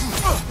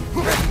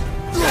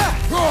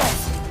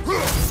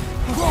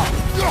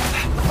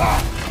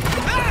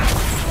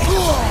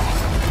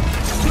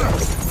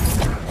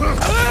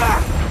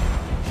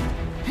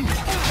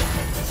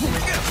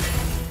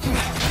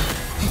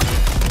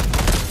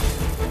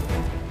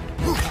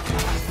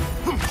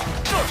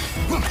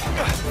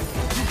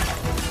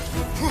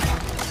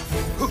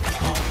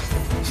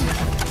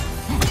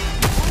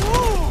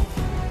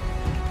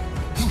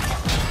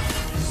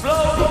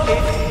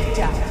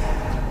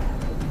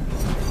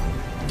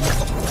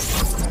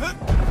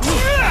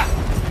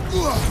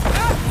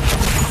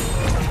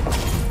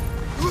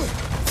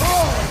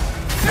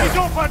 He's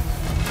open!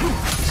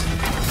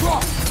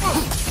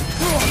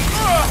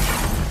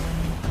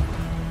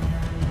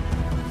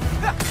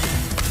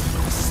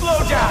 Slow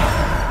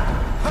down!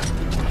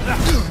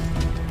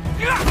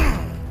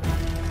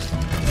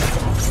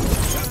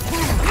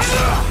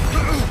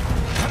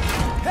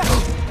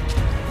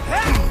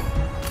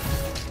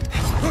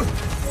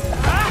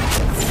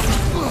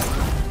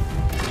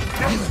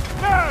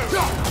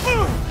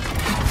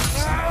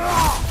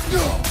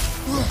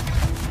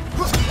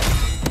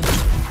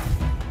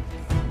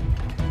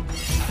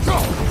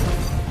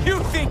 You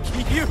think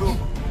you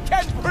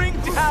can bring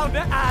down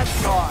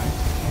Asgard?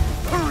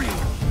 Hurry!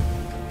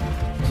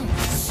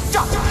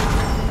 Stop!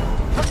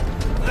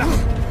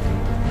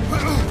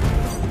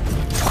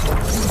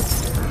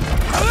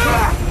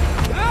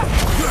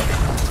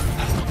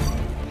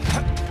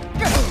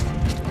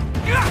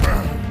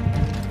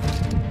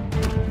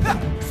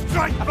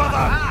 Strike,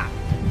 brother!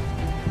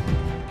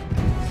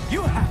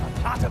 You have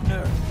a lot of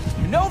nerve.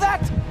 You know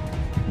that?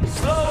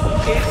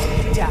 Slow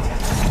it down.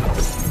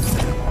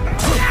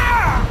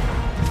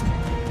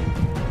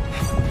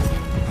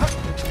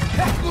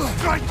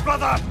 Strike,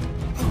 brother!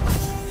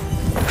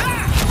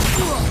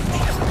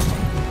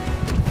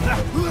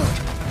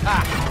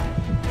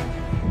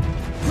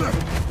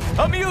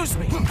 Amuse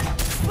me.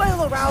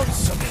 Flail around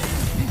some.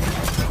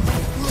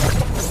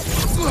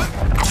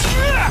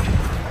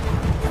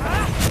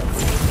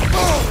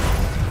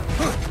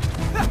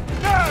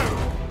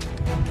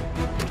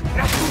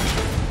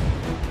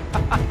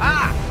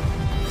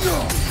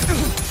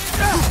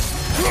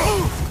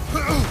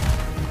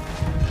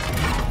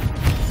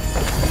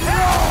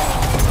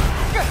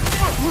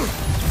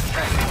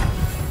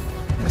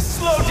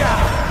 Slow down.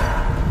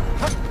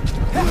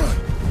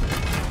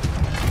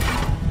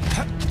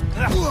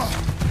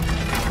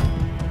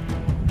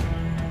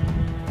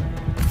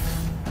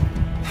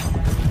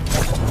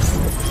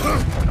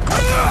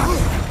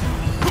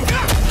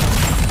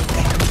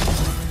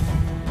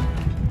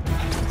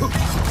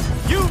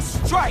 You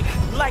strike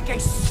like a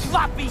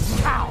sloppy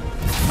cow.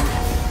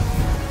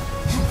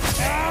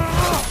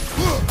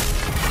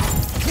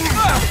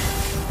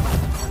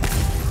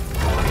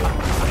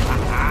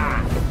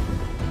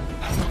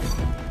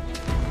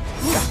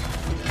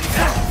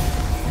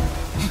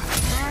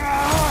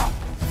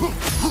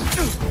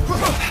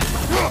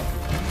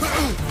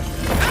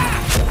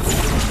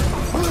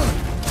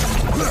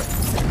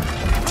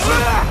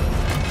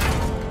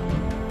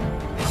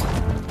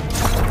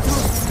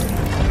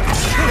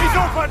 He's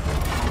open!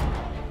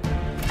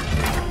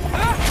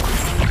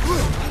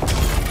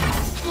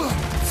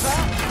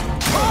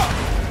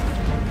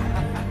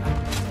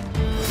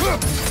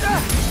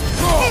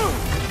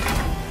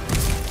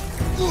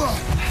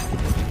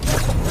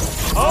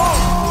 Oh,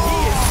 he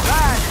is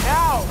bad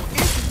now,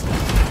 isn't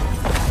he?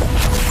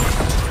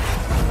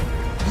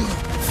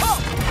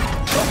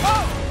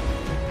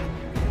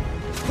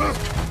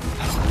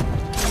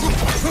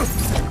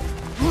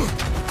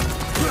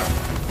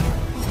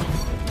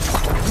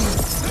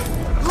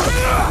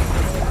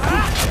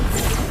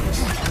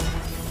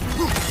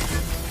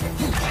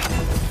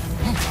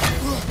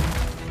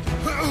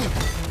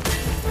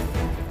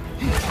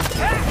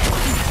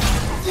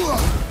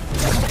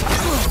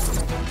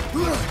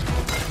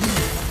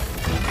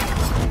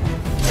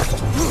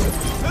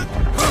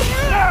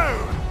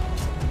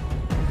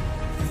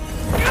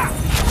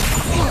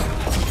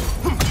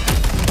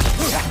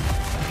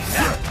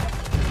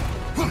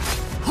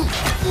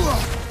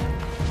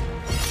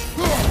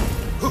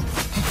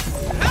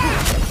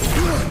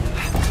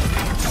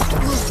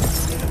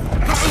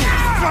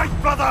 Strike,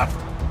 brother!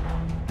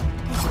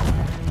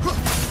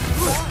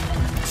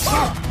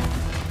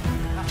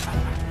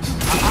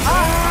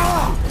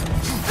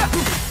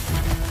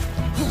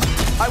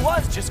 I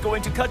was just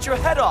going to cut your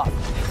head off,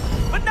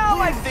 but now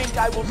I think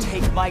I will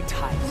take my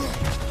time.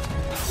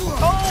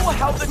 Oh,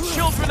 how the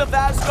children of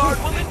Asgard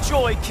will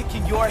enjoy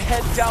kicking your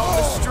head down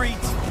the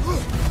street.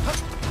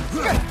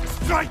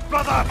 Strike,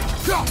 brother!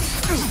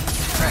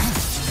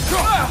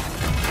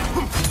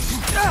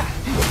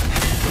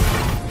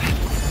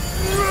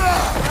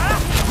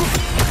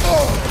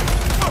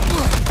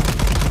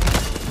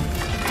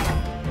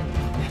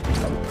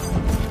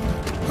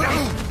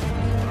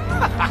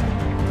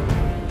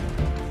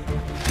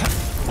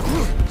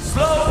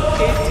 Slow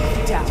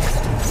it down.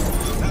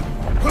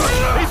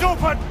 He's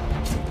open!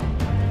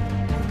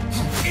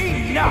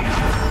 Enough!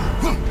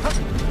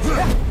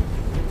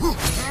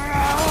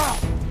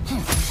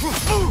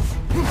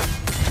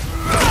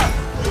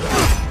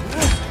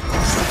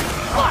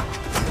 Fuck!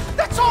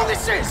 That's all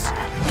this is!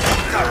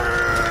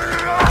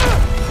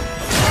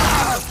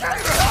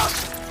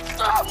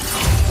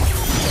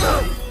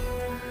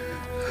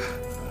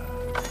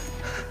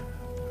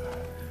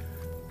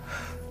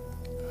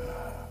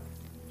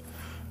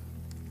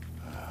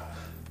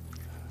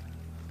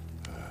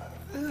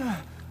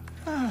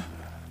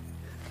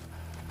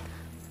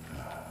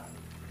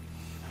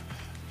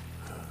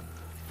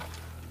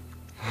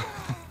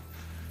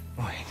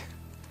 Wait.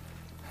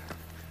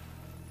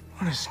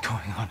 What is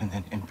going on in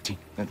that empty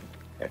little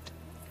head?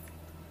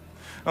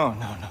 Oh,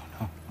 no.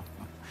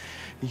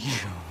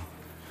 You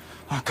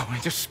are going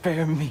to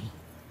spare me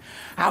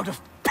out of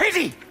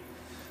pity!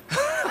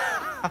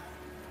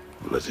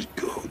 Let it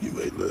go, you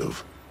may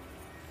live.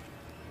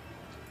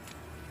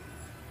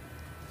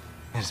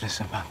 Is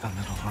this about the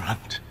little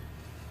runt?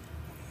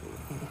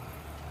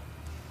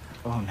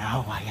 Oh,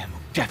 now I am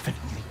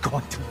definitely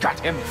going to gut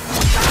him.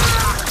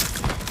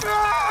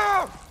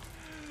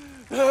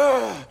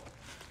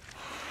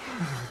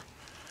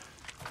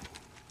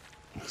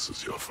 This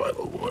is your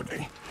final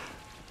warning.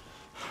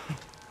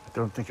 I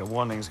don't think a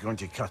warning's going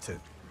to cut it.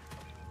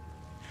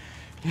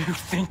 You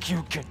think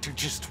you get to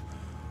just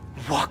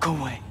walk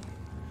away?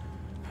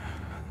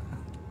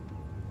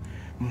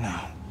 No.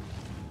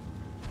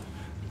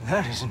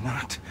 That is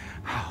not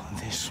how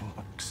this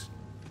works.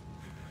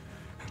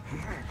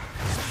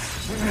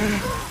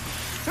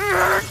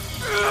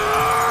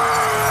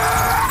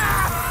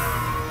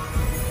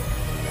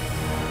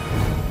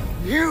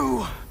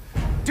 You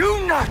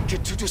do not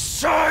get to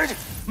decide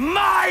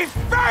my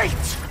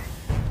fate!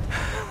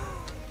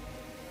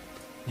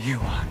 You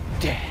are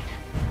dead,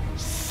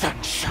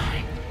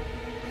 sunshine.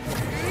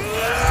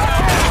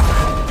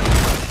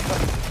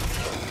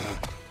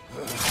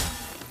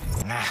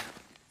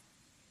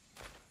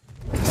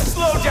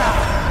 Slow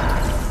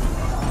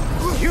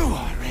down! You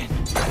are in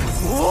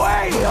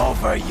way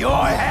over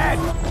your head!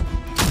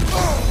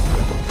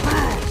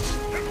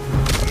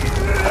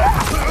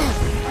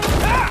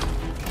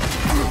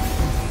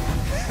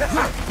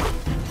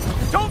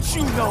 Don't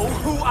you know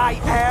who I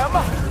am?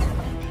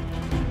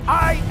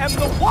 I am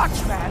the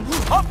Watchman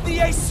of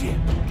the Aesir,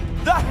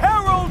 the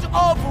Herald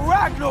of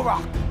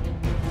Ragnarok!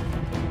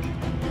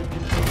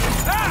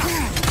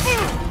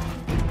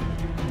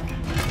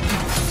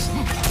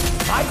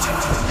 My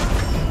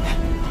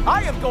turn.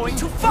 I am going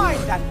to find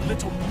that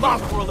little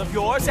mongrel of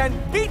yours and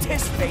beat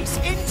his face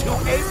into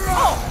a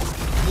pulp!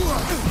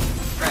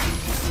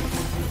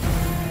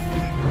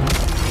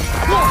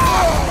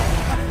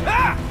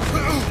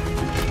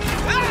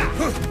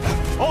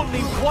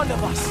 Only one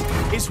of us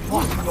is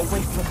walking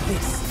away from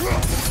this.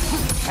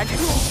 And it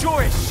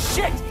sure as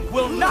shit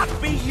will not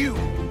be you!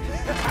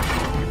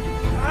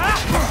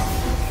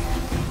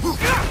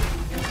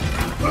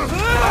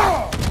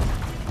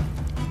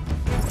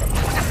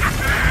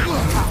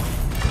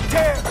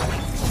 Dare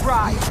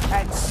try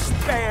and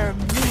spare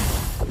me!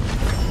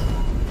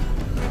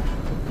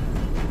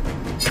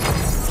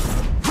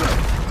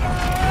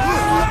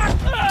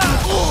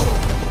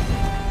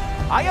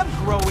 I am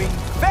growing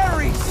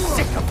very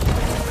sick of you!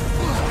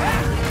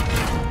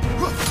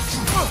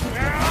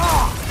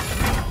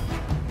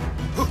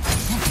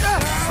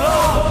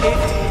 Slow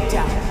it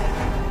down!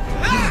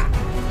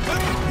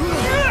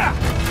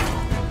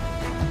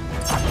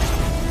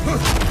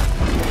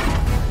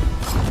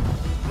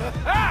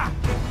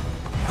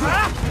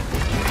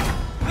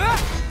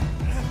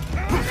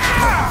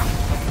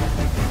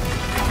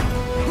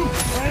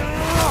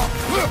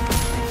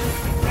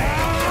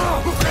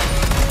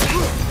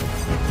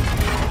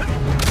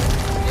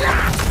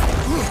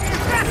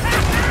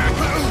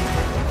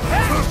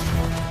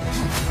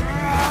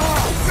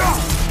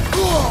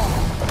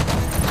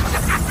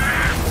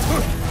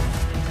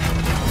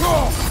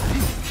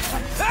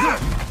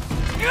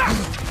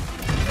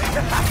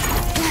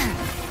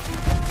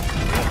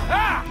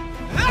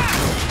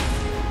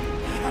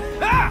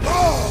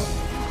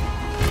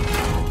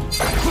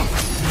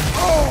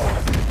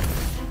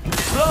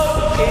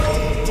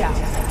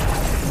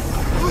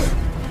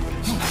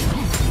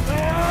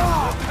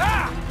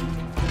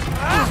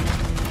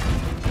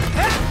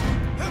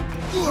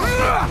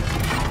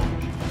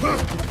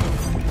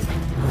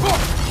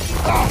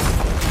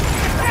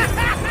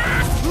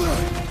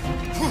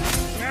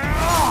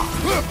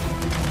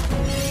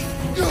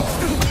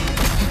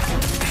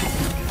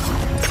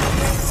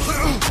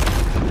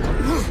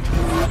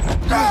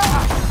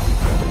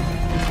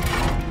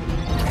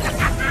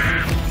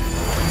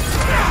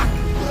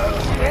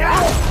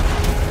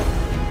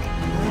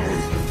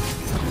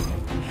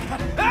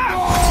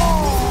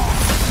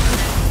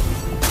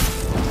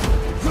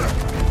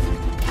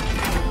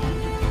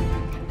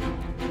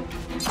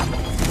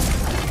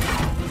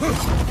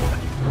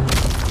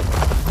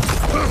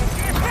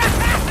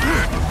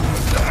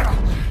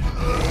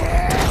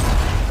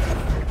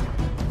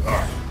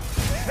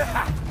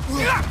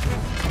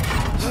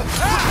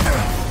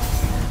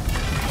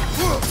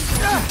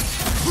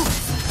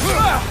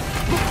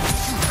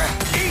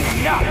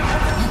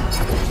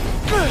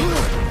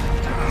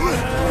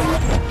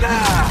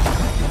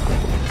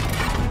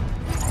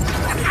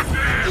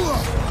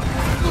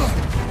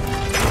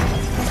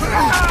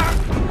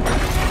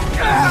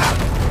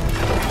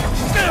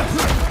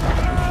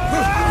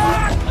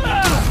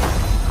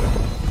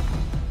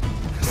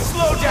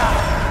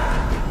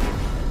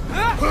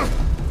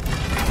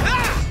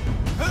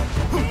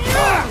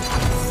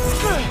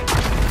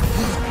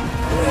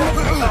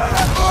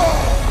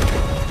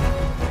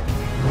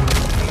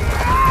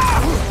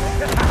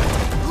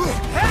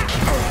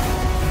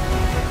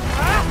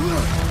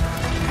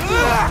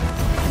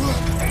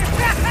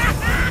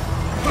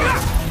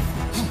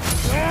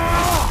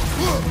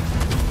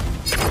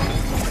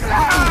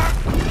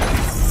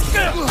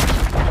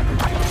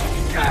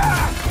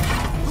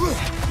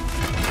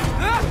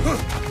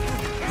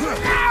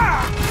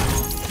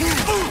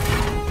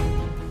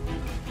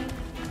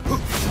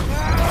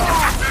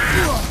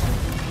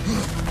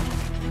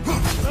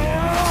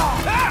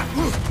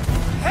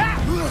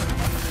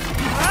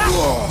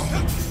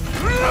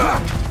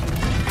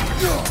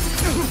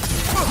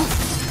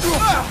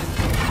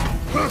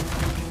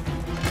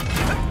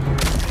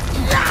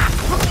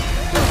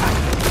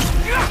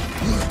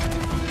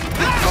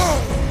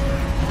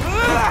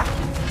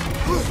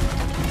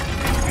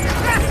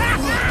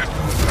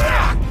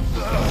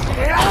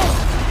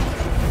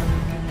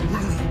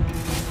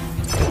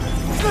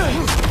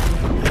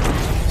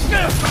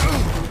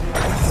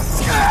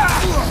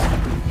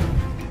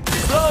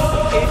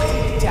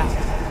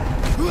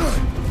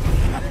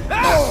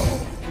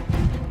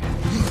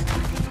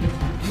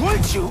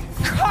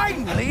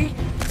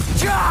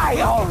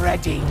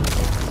 ready.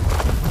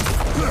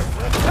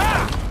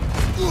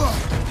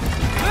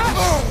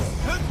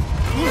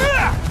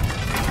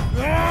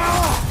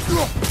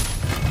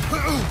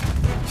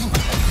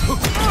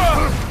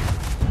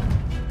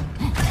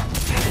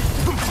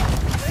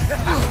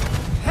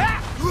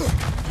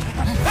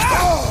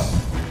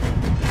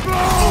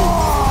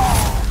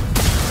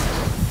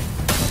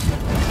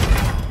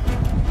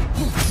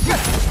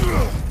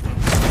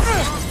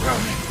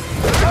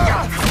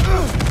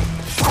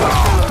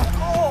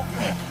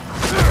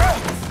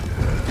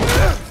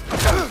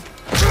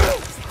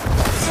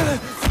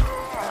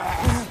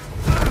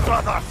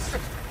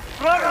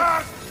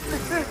 Brothers!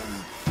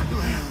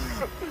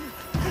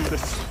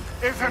 This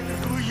isn't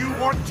who you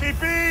want to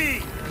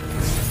be!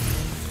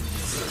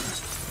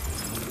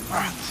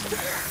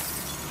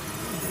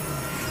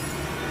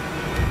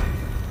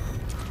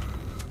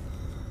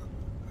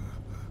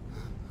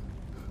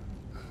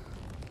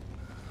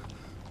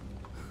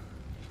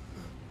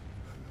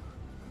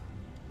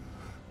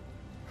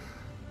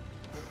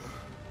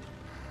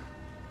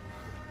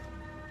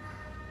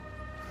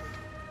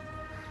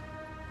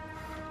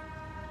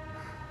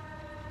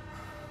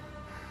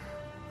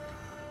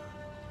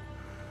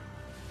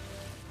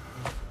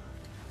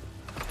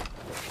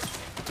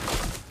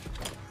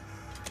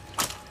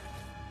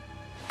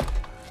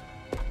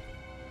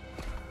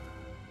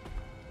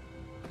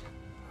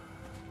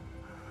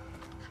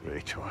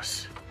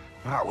 Kratos,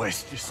 that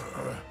was just...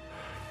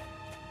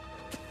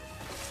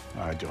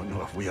 I don't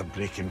know if we are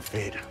breaking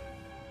fate,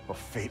 or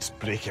fate's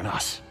breaking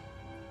us.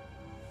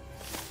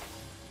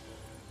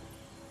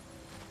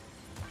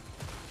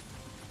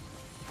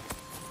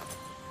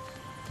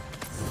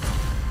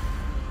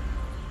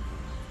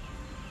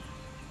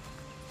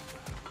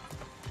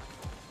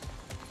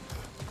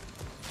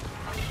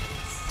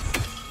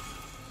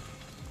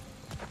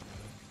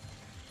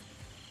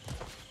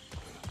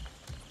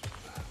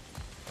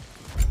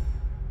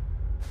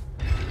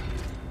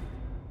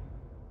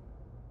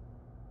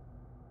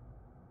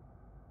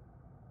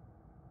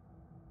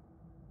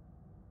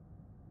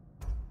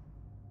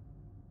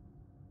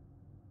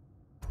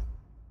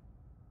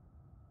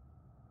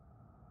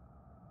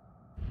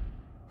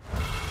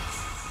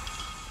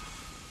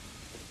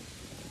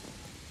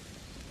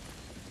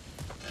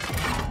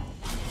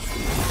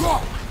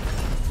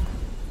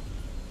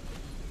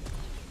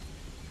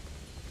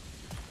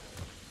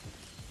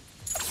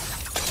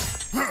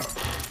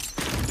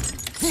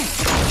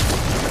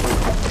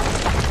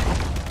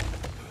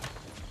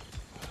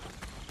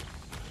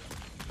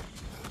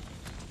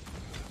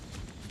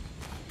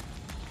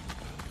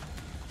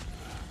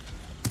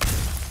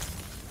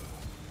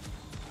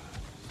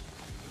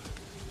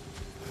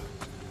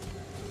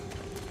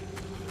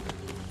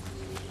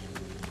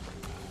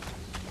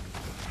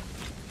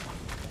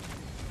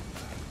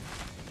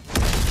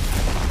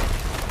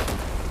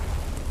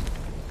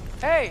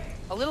 Hey,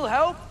 a little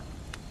help?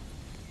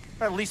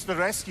 At least the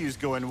rescue's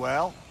going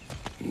well.